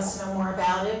anybody wants to know more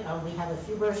about it, we have a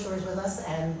few brochures with us,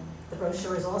 and the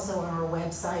brochure is also on our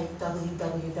website,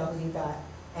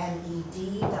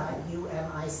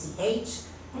 www.med.umich,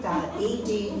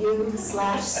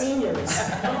 edu/seniors.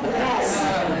 Yes.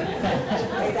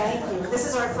 Thank you. This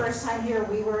is our first time here.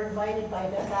 We were invited by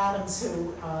Beth Adams,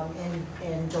 who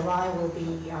in July will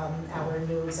be our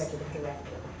new executive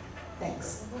director.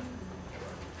 Thanks.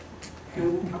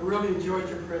 And I really enjoyed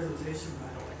your presentation, by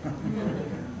the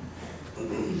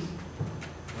way.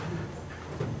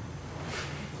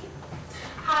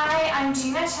 Hi, I'm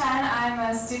Gina Chen. I'm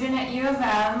a student at U of M.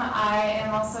 I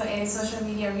am also a social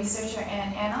media researcher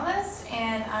and analyst,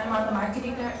 and I'm on the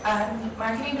marketing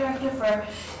director for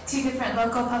 2 different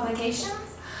local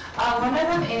publications. One of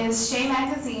them is Shea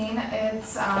Magazine.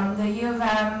 It's the U of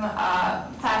M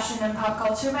fashion and pop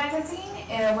culture magazine.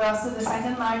 We're also the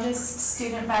 2nd largest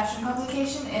student fashion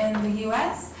publication in the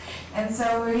U.S. And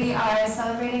so we are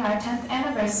celebrating our 10th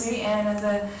anniversary, and as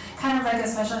a kind of like a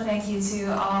special thank you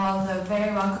to all the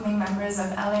very welcoming members of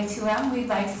LA2M, we'd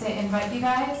like to invite you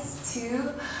guys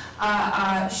to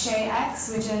Shea X,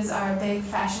 which is our big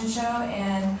fashion show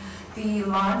and the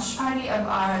launch party of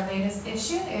our latest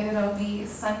issue. It'll be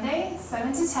Sunday,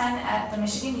 7 to 10 at the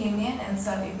Michigan Union, and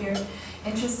so if you're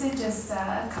interested, just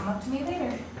come up to me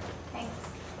later. Thanks.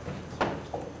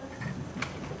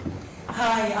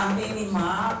 Hi, I'm Amy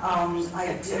Ma.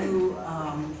 I do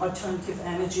alternative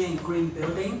energy and green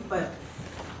building, but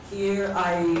here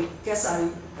I guess I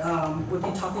will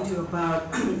be talking to you about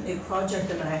a project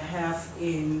that I have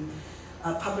in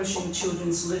publishing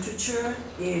children's literature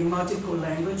in multiple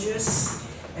languages,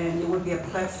 and it would be a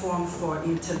platform for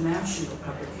international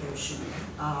publication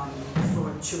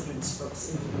for children's books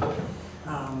in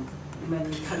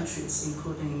many countries,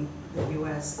 including the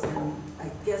U.S. And I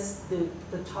guess the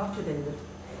talk today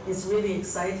is really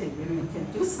exciting. We can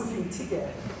do something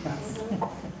together.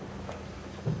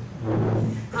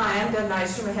 Hi, I'm Deb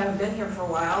Nystrom. I haven't been here for a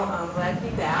while. I'm glad to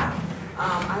be back.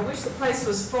 I wish the place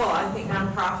was full. I think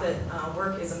nonprofit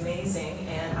work is amazing,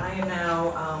 and I am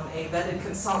now a vetted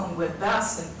consultant with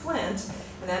BEST in Flint,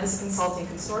 and that is Consulting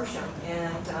Consortium,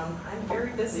 and I'm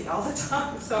very busy all the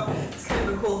time, so it's kind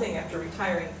of a cool thing after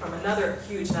retiring from another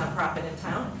huge nonprofit in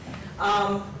town.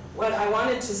 What I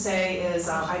wanted to say is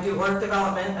I do work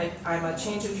development. I'm a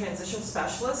change and transition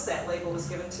specialist. That label was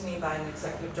given to me by an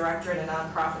executive director at a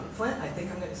nonprofit in Flint. I think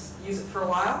I'm going to use it for a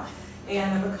while.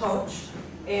 And I'm a coach.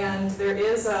 And there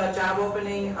is a job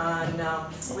opening on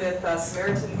with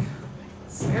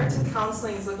Samaritan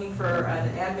Counseling is looking for an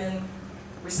admin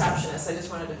receptionist. I just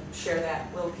wanted to share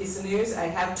that little piece of news. I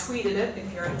have tweeted it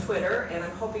if you're on Twitter, and I'm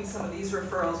hoping some of these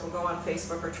referrals will go on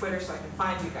Facebook or Twitter so I can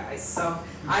find you guys, so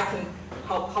I can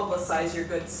help publicize your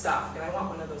good stuff. And I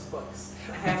want one of those books.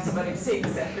 I have somebody to see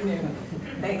this afternoon.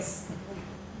 Thanks.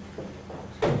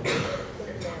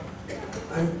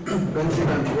 I'm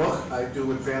Benjamin Buch. I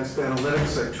do advanced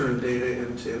analytics. I turn data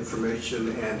into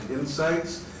information and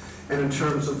insights. And in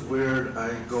terms of weird,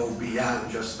 I go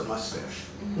beyond just the mustache.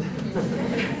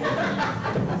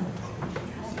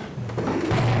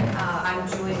 I'm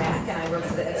Julie Mack, and I work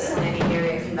for the Ypsilanti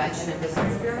Area Convention and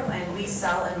Visitors Bureau, and we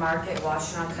sell and market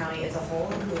Washtenaw County as a whole,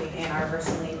 including Ann Arbor,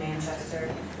 Saline, Manchester,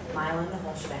 Milan, the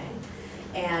whole shebang.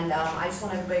 And I just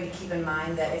want everybody to keep in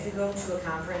mind that if you go to a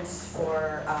conference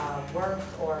for work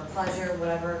or pleasure,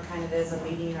 whatever kind it is, a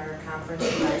meeting or a conference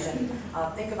convention,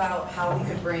 think about how we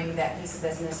could bring that piece of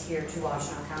business here to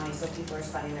Washtenaw County so people are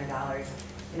spending their dollars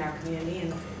in our community.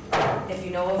 And if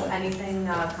you know of anything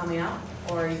coming up,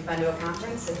 or you've been to a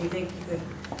conference, if you think you could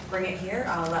bring it here,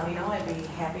 let me know. I'd be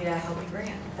happy to help you bring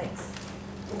it. Thanks.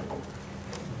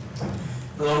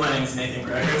 Hello, my name is Nathan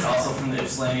Gregors, also from the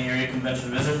Ypsilanti Area Convention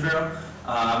and Visitors Bureau.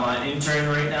 I'm an intern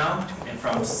right now, and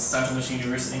from Central Michigan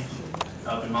University,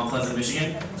 up in Mount Pleasant,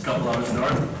 Michigan. It's a couple hours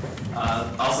north.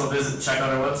 Also check out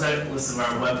our website, list of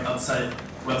our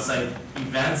website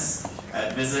events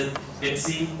at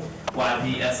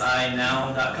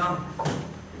visitipsinow.com.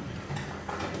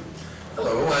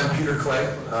 Hello, I'm Peter Clay,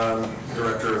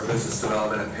 Director of Business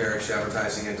Development at Parrish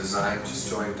Advertising and Design. Just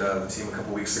joined the team a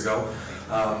couple weeks ago.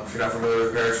 If you're not familiar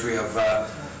with Parrish, we have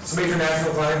some major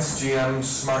national clients, GM,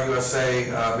 Smart USA,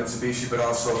 Mitsubishi, but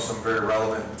also some very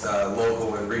relevant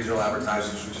local and regional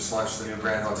advertisers. We just launched the new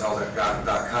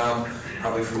grandhotel.com.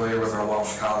 Probably familiar with our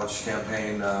Welsh College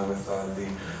campaign with the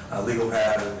legal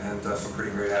pad and some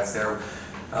pretty great ads there.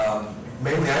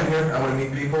 Mainly I'm here, I want to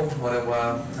meet people, want to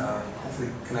hopefully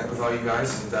connect with all you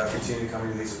guys and continue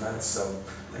coming to these events, so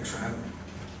thanks for having me.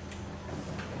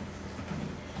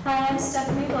 Hi, I'm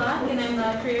Stephanie Block, and I'm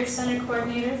the Career Center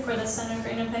Coordinator for the Center for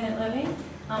Independent Living,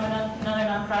 another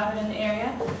nonprofit in the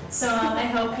area. So I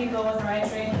help people with a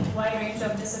wide range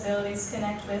of disabilities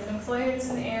connect with employers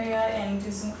in the area and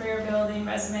do some career building,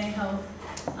 resume help,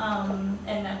 and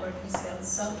networking skills.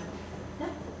 So, yeah.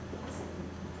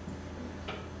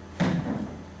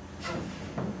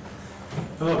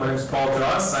 Hello, my name is Paul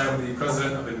Doss. I am the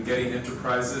president of Getting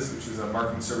Enterprises, which is a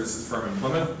marketing services firm in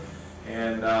Plymouth.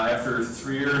 And after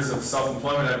 3 years of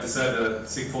self-employment, I've decided to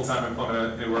seek full-time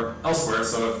employment anywhere elsewhere.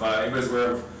 So if anybody's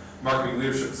aware of marketing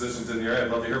leadership positions in the area,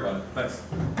 I'd love to hear about it. Thanks.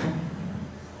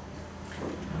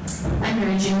 I'm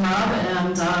Mary Jean Robb,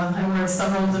 and I wear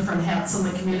several different hats in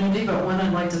the community, but one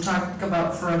I'd like to talk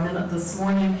about for a minute this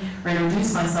morning, or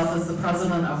introduce myself as the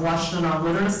president of Washington on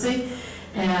Literacy.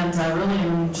 And I really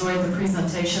enjoyed the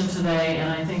presentation today,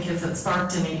 and I think if it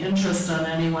sparked any interest on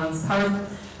anyone's part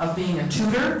of being a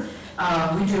tutor,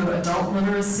 we do adult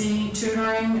literacy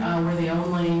tutoring. We're the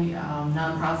only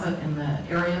nonprofit in the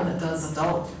area that does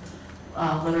adult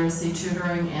literacy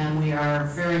tutoring, and we are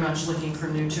very much looking for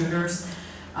new tutors.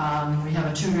 We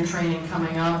have a tutor training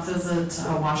coming up. Visit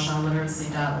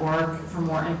WashingtonLiteracy.org for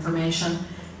more information,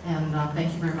 and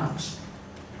thank you very much.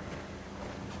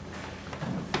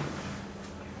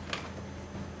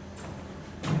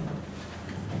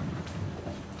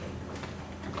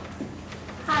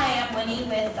 Hi, I'm Winnie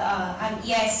with I'm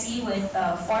EIC with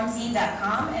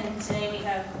formzine.com, and today we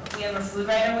have a food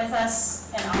writer with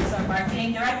us and also a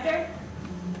marketing director.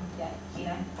 Yeah,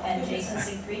 Keena and Jason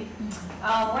Siegfried.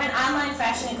 We're an online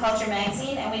fashion and culture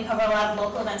magazine, and we cover a lot of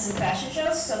local events and fashion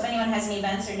shows. So if anyone has any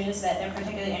events or news that they're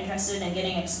particularly interested in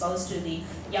getting exposed to the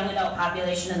young adult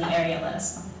population in the area, let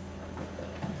us know.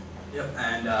 Yep,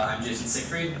 and I'm Jason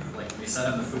Siegfried. Like we said,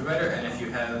 I'm the food writer, and if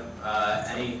you have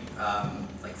any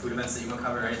like food events that you want to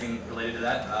cover or anything related to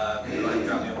that, go ahead and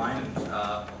drop me a line, and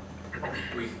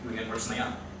we can work something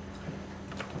out.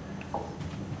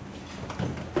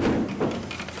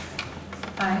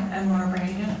 Hi, I'm Laura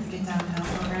Branigan with the Get Downtown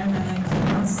program, and I'm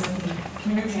announced that the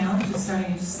community challenge is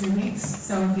starting in just 3 weeks.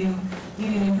 So if you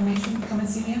need any information, come and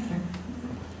see me after.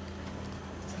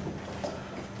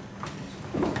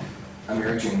 I'm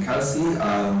Eric Jankowski.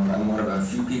 I'm one of a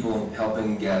few people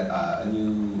helping get a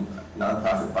new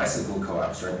nonprofit bicycle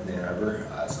co-op started in Ann Arbor.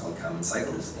 It's called Common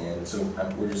Cycles, and so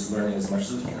we're just learning as much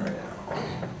as we can right now.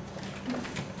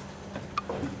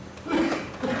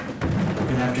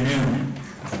 Good afternoon.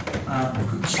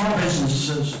 Small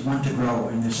businesses want to grow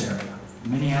in this area.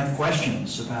 Many have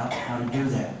questions about how to do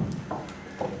that.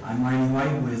 I'm Randy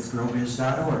White with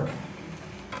growbiz.org.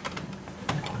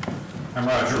 I'm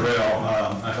Roger Rail.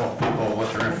 I help people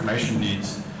with their information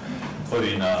needs,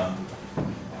 including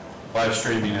live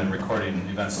streaming and recording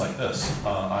events like this.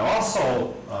 I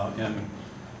also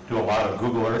do a lot of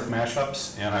Google Earth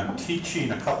mashups, and I'm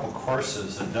teaching a couple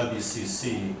courses at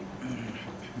WCC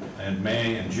in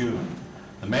May and June.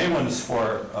 The May one is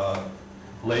for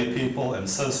lay people and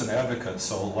citizen advocates,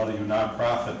 so a lot of you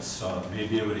nonprofits may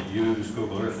be able to use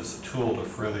Google Earth as a tool to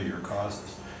further your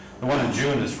causes. The one in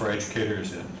June is for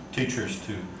educators and teachers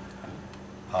to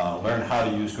learn how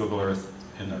to use Google Earth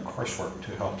in their coursework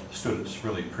to help students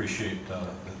really appreciate the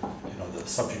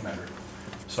subject matter.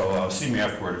 So see me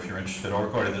afterward if you're interested, or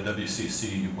go to the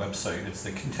WCC website. It's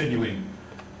the continuing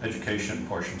education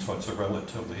portion, so it's a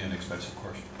relatively inexpensive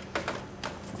course.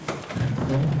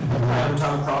 Hi, I'm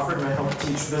Tom Crawford, and I help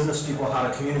teach business people how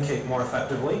to communicate more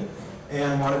effectively.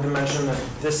 And wanted to mention that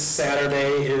this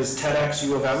Saturday is TEDx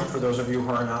U of M, for those of you who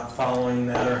are not following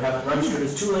that or haven't registered.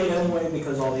 It's too late anyway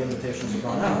because all the invitations have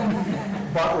gone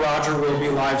out. But Roger will be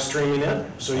live streaming it,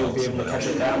 so you'll be able to catch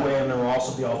it that way, and there will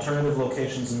also be alternative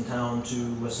locations in town to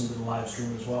listen to the live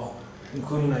stream as well,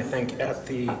 including, I think, at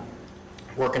the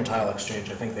Work and Tile Exchange.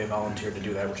 I think they volunteered to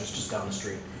do that, which is just down the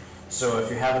street. So if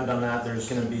you haven't done that, there's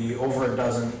going to be over a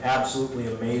dozen absolutely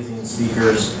amazing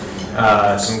speakers,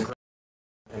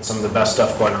 and some of the best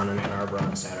stuff going on in Ann Arbor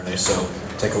on Saturday, so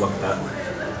take a look at that.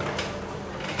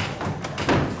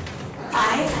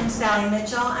 Hi, I'm Sally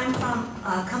Mitchell. I'm from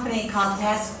a company called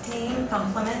Task Team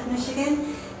from Plymouth,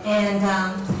 Michigan, and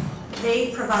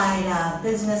they provide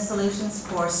business solutions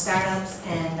for startups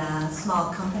and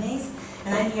small companies.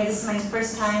 And I'm here, this is my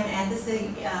first time at this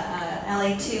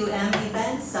LA2M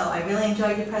event, so I really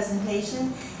enjoyed your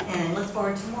presentation, and I look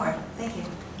forward to more. Thank you.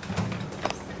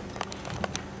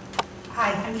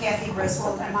 Hi, I'm Kathy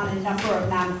Griswold. I'm on a number of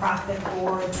nonprofit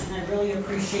boards, and I really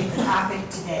appreciate the topic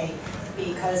today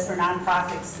because for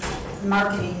nonprofits,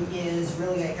 marketing is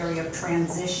really an area of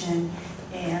transition,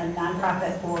 and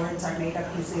nonprofit boards are made up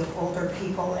usually of older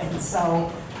people, and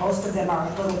so most of them are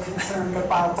a little concerned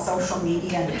about social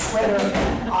media and Twitter,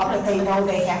 but they know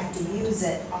they have to use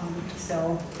it.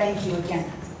 So thank you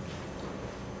again.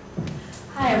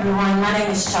 Hi everyone, my name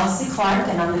is Chelsea Clark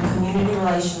and I'm the Community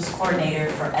Relations Coordinator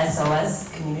for SOS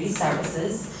Community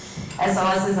Services.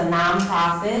 SOS is a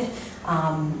nonprofit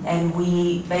and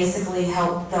we basically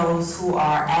help those who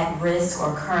are at risk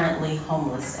or currently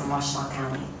homeless in Washtenaw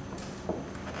County.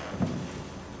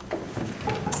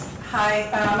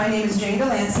 Hi, my name is Jane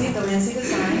Delancey, Delancey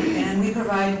Design, and we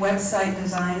provide website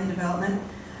design and development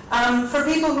for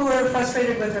people who are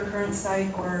frustrated with their current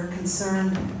site or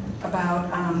concerned about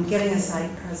getting a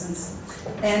site presence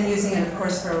and using it, of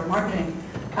course, for marketing.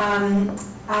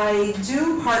 I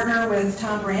do partner with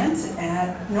Tom Brandt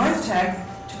at North Tech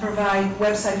to provide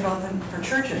website development for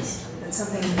churches. It's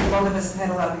something both of us have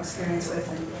had a lot of experience with,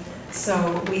 and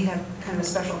so we have kind of a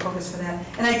special focus for that.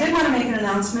 And I did want to make an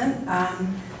announcement.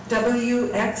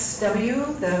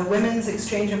 WXW, the Women's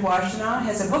Exchange of Washtenaw,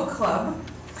 has a book club,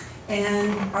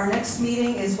 and our next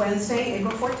meeting is Wednesday,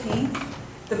 April 14th.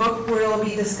 The book we'll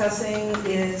be discussing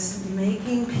is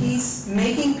Making Peace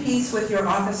with Your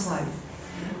Office Life.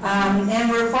 And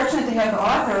we're fortunate to have the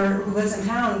author who lives in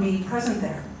town be present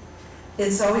there.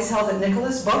 It's always held at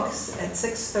Nicholas Books at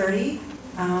 6:30.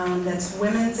 That's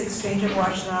Women's Exchange of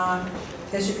Washtenaw. I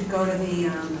guess you could go to the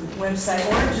website,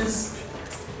 or just,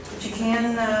 if you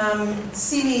can,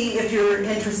 see me if you're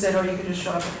interested, or you could just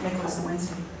show up at Nicholas on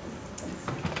Wednesday.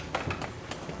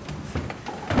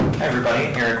 Hi everybody,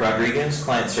 Eric Rodriguez,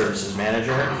 Client Services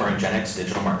Manager for Ingenix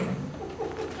Digital Marketing.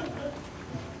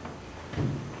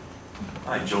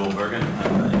 Hi, Joel Bergen.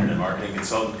 I'm an Internet Marketing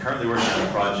Consultant, currently working on a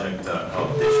project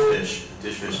called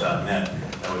dishfish.net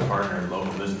that would partner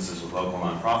local businesses with local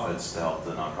nonprofits to help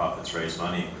the nonprofits raise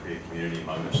money, create community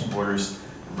among their supporters,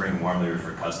 and bring warmly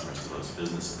referred customers to those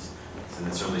businesses. It's in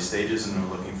its early stages and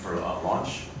we're looking for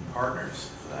launch partners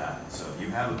for that. So if you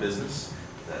have a business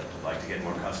that would like to get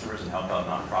more customers and help out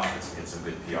nonprofits and get some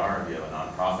good PR, if you have a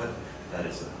nonprofit that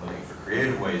is looking for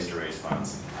creative ways to raise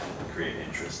funds and create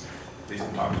interest, please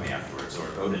come talk to me afterwards, or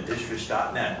go to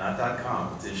dishfish.net, not .com,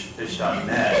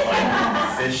 dishfish.net,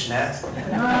 like fishnet.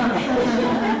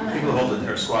 People holding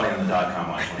or squatting on the .com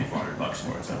want $2,400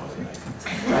 for it, so that wasn't right.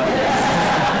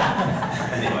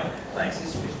 Anyway, thanks.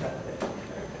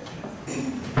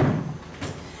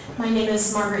 My name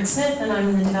is Margaret Smith, and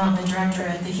I'm the Development Director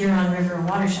at the Huron River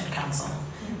Watershed Council.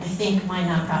 I think my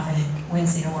nonprofit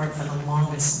wins the award for the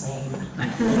longest name.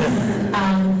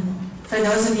 For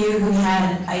those of you who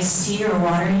had iced tea or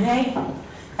water today,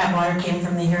 that water came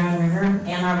from the Huron River.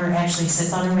 Ann Arbor actually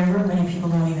sits on a river. Many people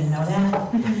don't even know that.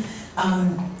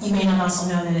 You may not also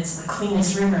know that it's the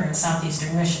cleanest river in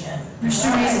southeastern Michigan. There's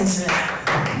two reasons for that.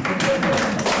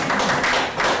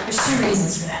 There's two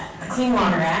reasons for that. The Clean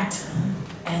Water Act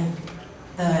and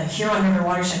the Huron River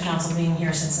Watershed Council being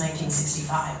here since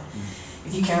 1965.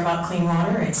 If you care about clean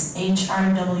water, it's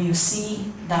hrwc.org.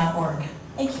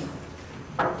 Thank you.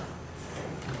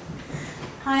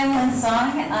 Hi, I'm Lynn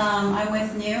Song. I'm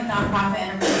with New Nonprofit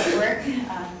Enterprise Network,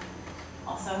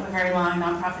 also a very long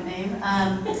nonprofit name.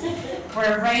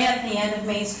 We're right at the end of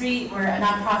Main Street. We're a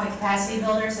nonprofit capacity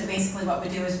builder, so basically what we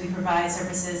do is we provide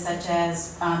services such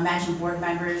as matching board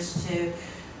members to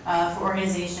for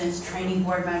organizations, training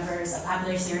board members. A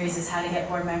popular series is how to get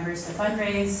board members to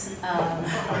fundraise.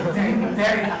 Very,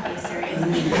 very popular series.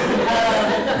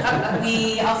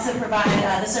 We also provide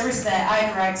the service that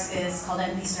I direct is called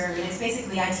NP-Serve, and it's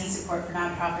basically IT support for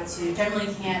nonprofits who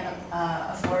generally can't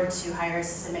afford to hire a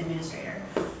system administrator.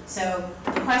 So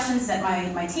the questions that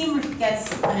my team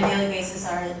gets on a daily basis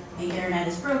are: the internet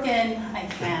is broken, I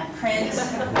can't print,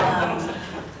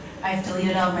 I've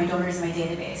deleted all of my donors in my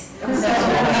database. So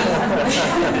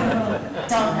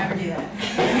don't ever do that.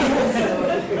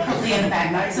 Hopefully you have a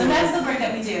backup. So that's the work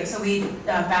that we do. So we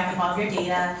back up all of your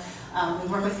data. We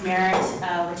work with Merit,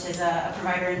 which is a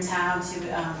provider in town, to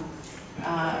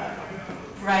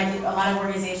provide a lot of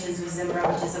organizations with Zimbra,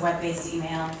 which is a web-based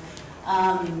email.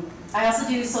 I also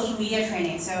do social media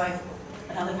training. So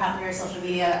another popular social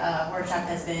media workshop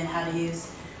has been how to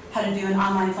do an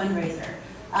online fundraiser.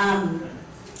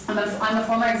 I'm a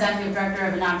former executive director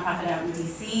of a nonprofit out in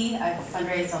DC. I've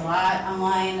fundraised a lot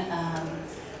online.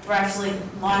 We're actually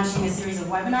launching a series of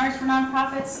webinars for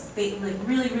nonprofits, like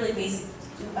really basic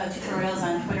tutorials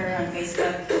on Twitter, on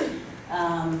Facebook,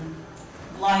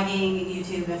 blogging,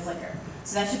 YouTube, and Flickr.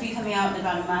 So that should be coming out in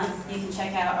about a month. You can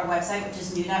check out our website, which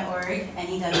is new.org,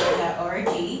 new.org.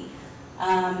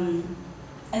 And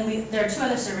there are two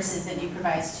other services that New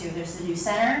provides too. There's the New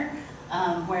Center,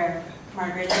 where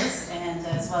Margaret is, and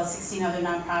as well as 16 other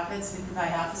nonprofits. We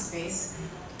provide office space.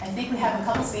 I think we have a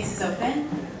couple spaces open.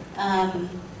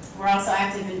 We're also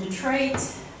active in Detroit,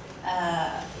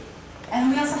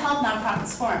 and we also help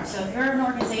nonprofits form. So if you're an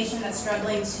organization that's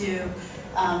struggling to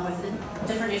with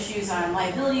different issues on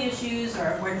liability issues,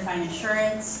 or where to find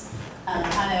insurance,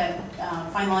 how to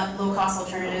find low-cost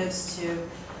alternatives to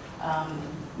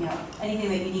anything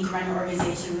that you need to run your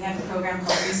organization, we have a program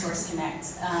called Resource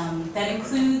Connect that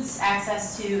includes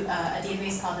access to a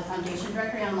database called the Foundation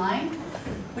Directory Online,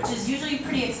 which is usually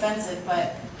pretty expensive,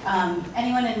 but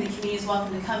Anyone in the community is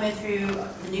welcome to come in through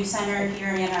the new center here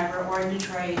in Ann Arbor or in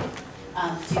Detroit.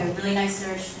 Do a really nice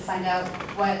search to find out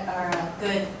what are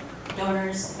good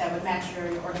donors that would match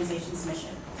your organization's mission.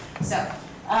 So,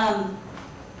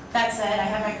 that said, I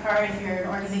have my card if you're an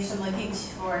organization looking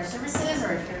for services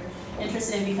or if you're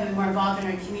interested in becoming more involved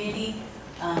in our community.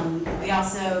 We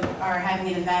also are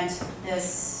having an event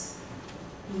this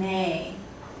May.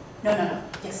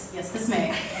 Yes, this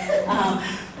May.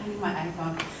 I need my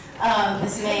iPhone.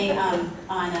 This May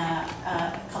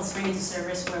called Spring into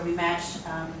Service, where we match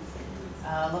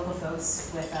local folks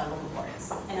with local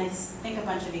boards. And I think a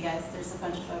bunch of you guys, there's a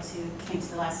bunch of folks who came to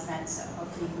the last event, so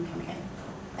hopefully you can come again.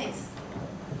 Thanks.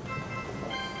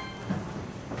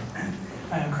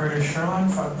 I'm Curtis Sherlin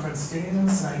from Print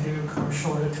Studios, and I do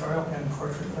commercial editorial and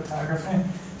portrait photography,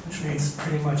 which means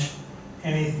pretty much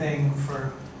anything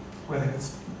for whether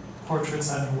it's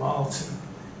portraits on the wall to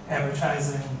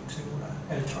advertising to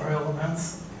editorial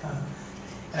events.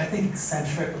 And I think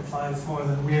eccentric applies more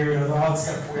than weird, although I'll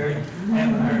accept weird. I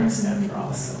am an artist after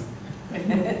all, so.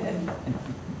 And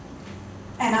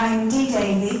I'm Dee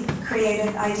Davey,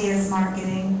 Creative Ideas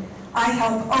Marketing. I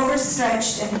help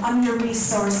overstretched and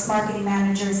under-resourced marketing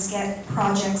managers get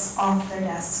projects off their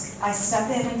desk. I step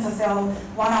in and fulfill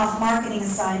one-off marketing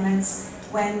assignments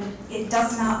when it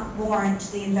does not warrant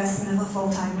the investment of a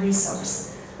full-time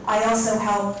resource. I also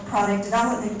help product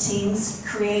development teams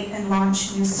create and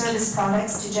launch new service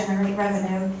products to generate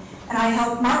revenue. And I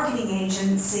help marketing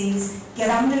agencies get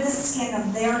under the skin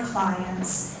of their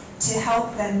clients to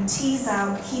help them tease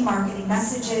out key marketing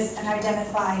messages and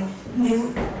identify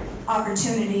new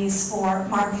opportunities for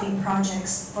marketing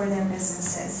projects for their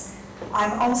businesses.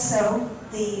 I'm also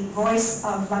the voice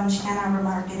of Lunch Ann Arbor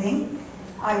Marketing.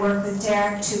 I work with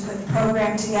Derek to put the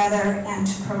program together and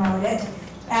to promote it.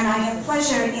 And I have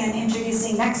pleasure in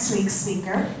introducing next week's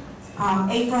speaker.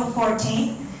 April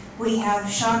 14th, we have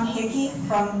Sean Hickey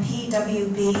from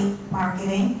PWB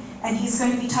Marketing, and he's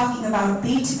going to be talking about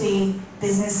B2B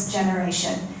business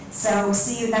generation. So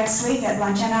see you next week at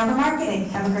Lunch Ann Arbor Marketing.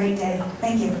 Have a great day.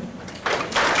 Thank you.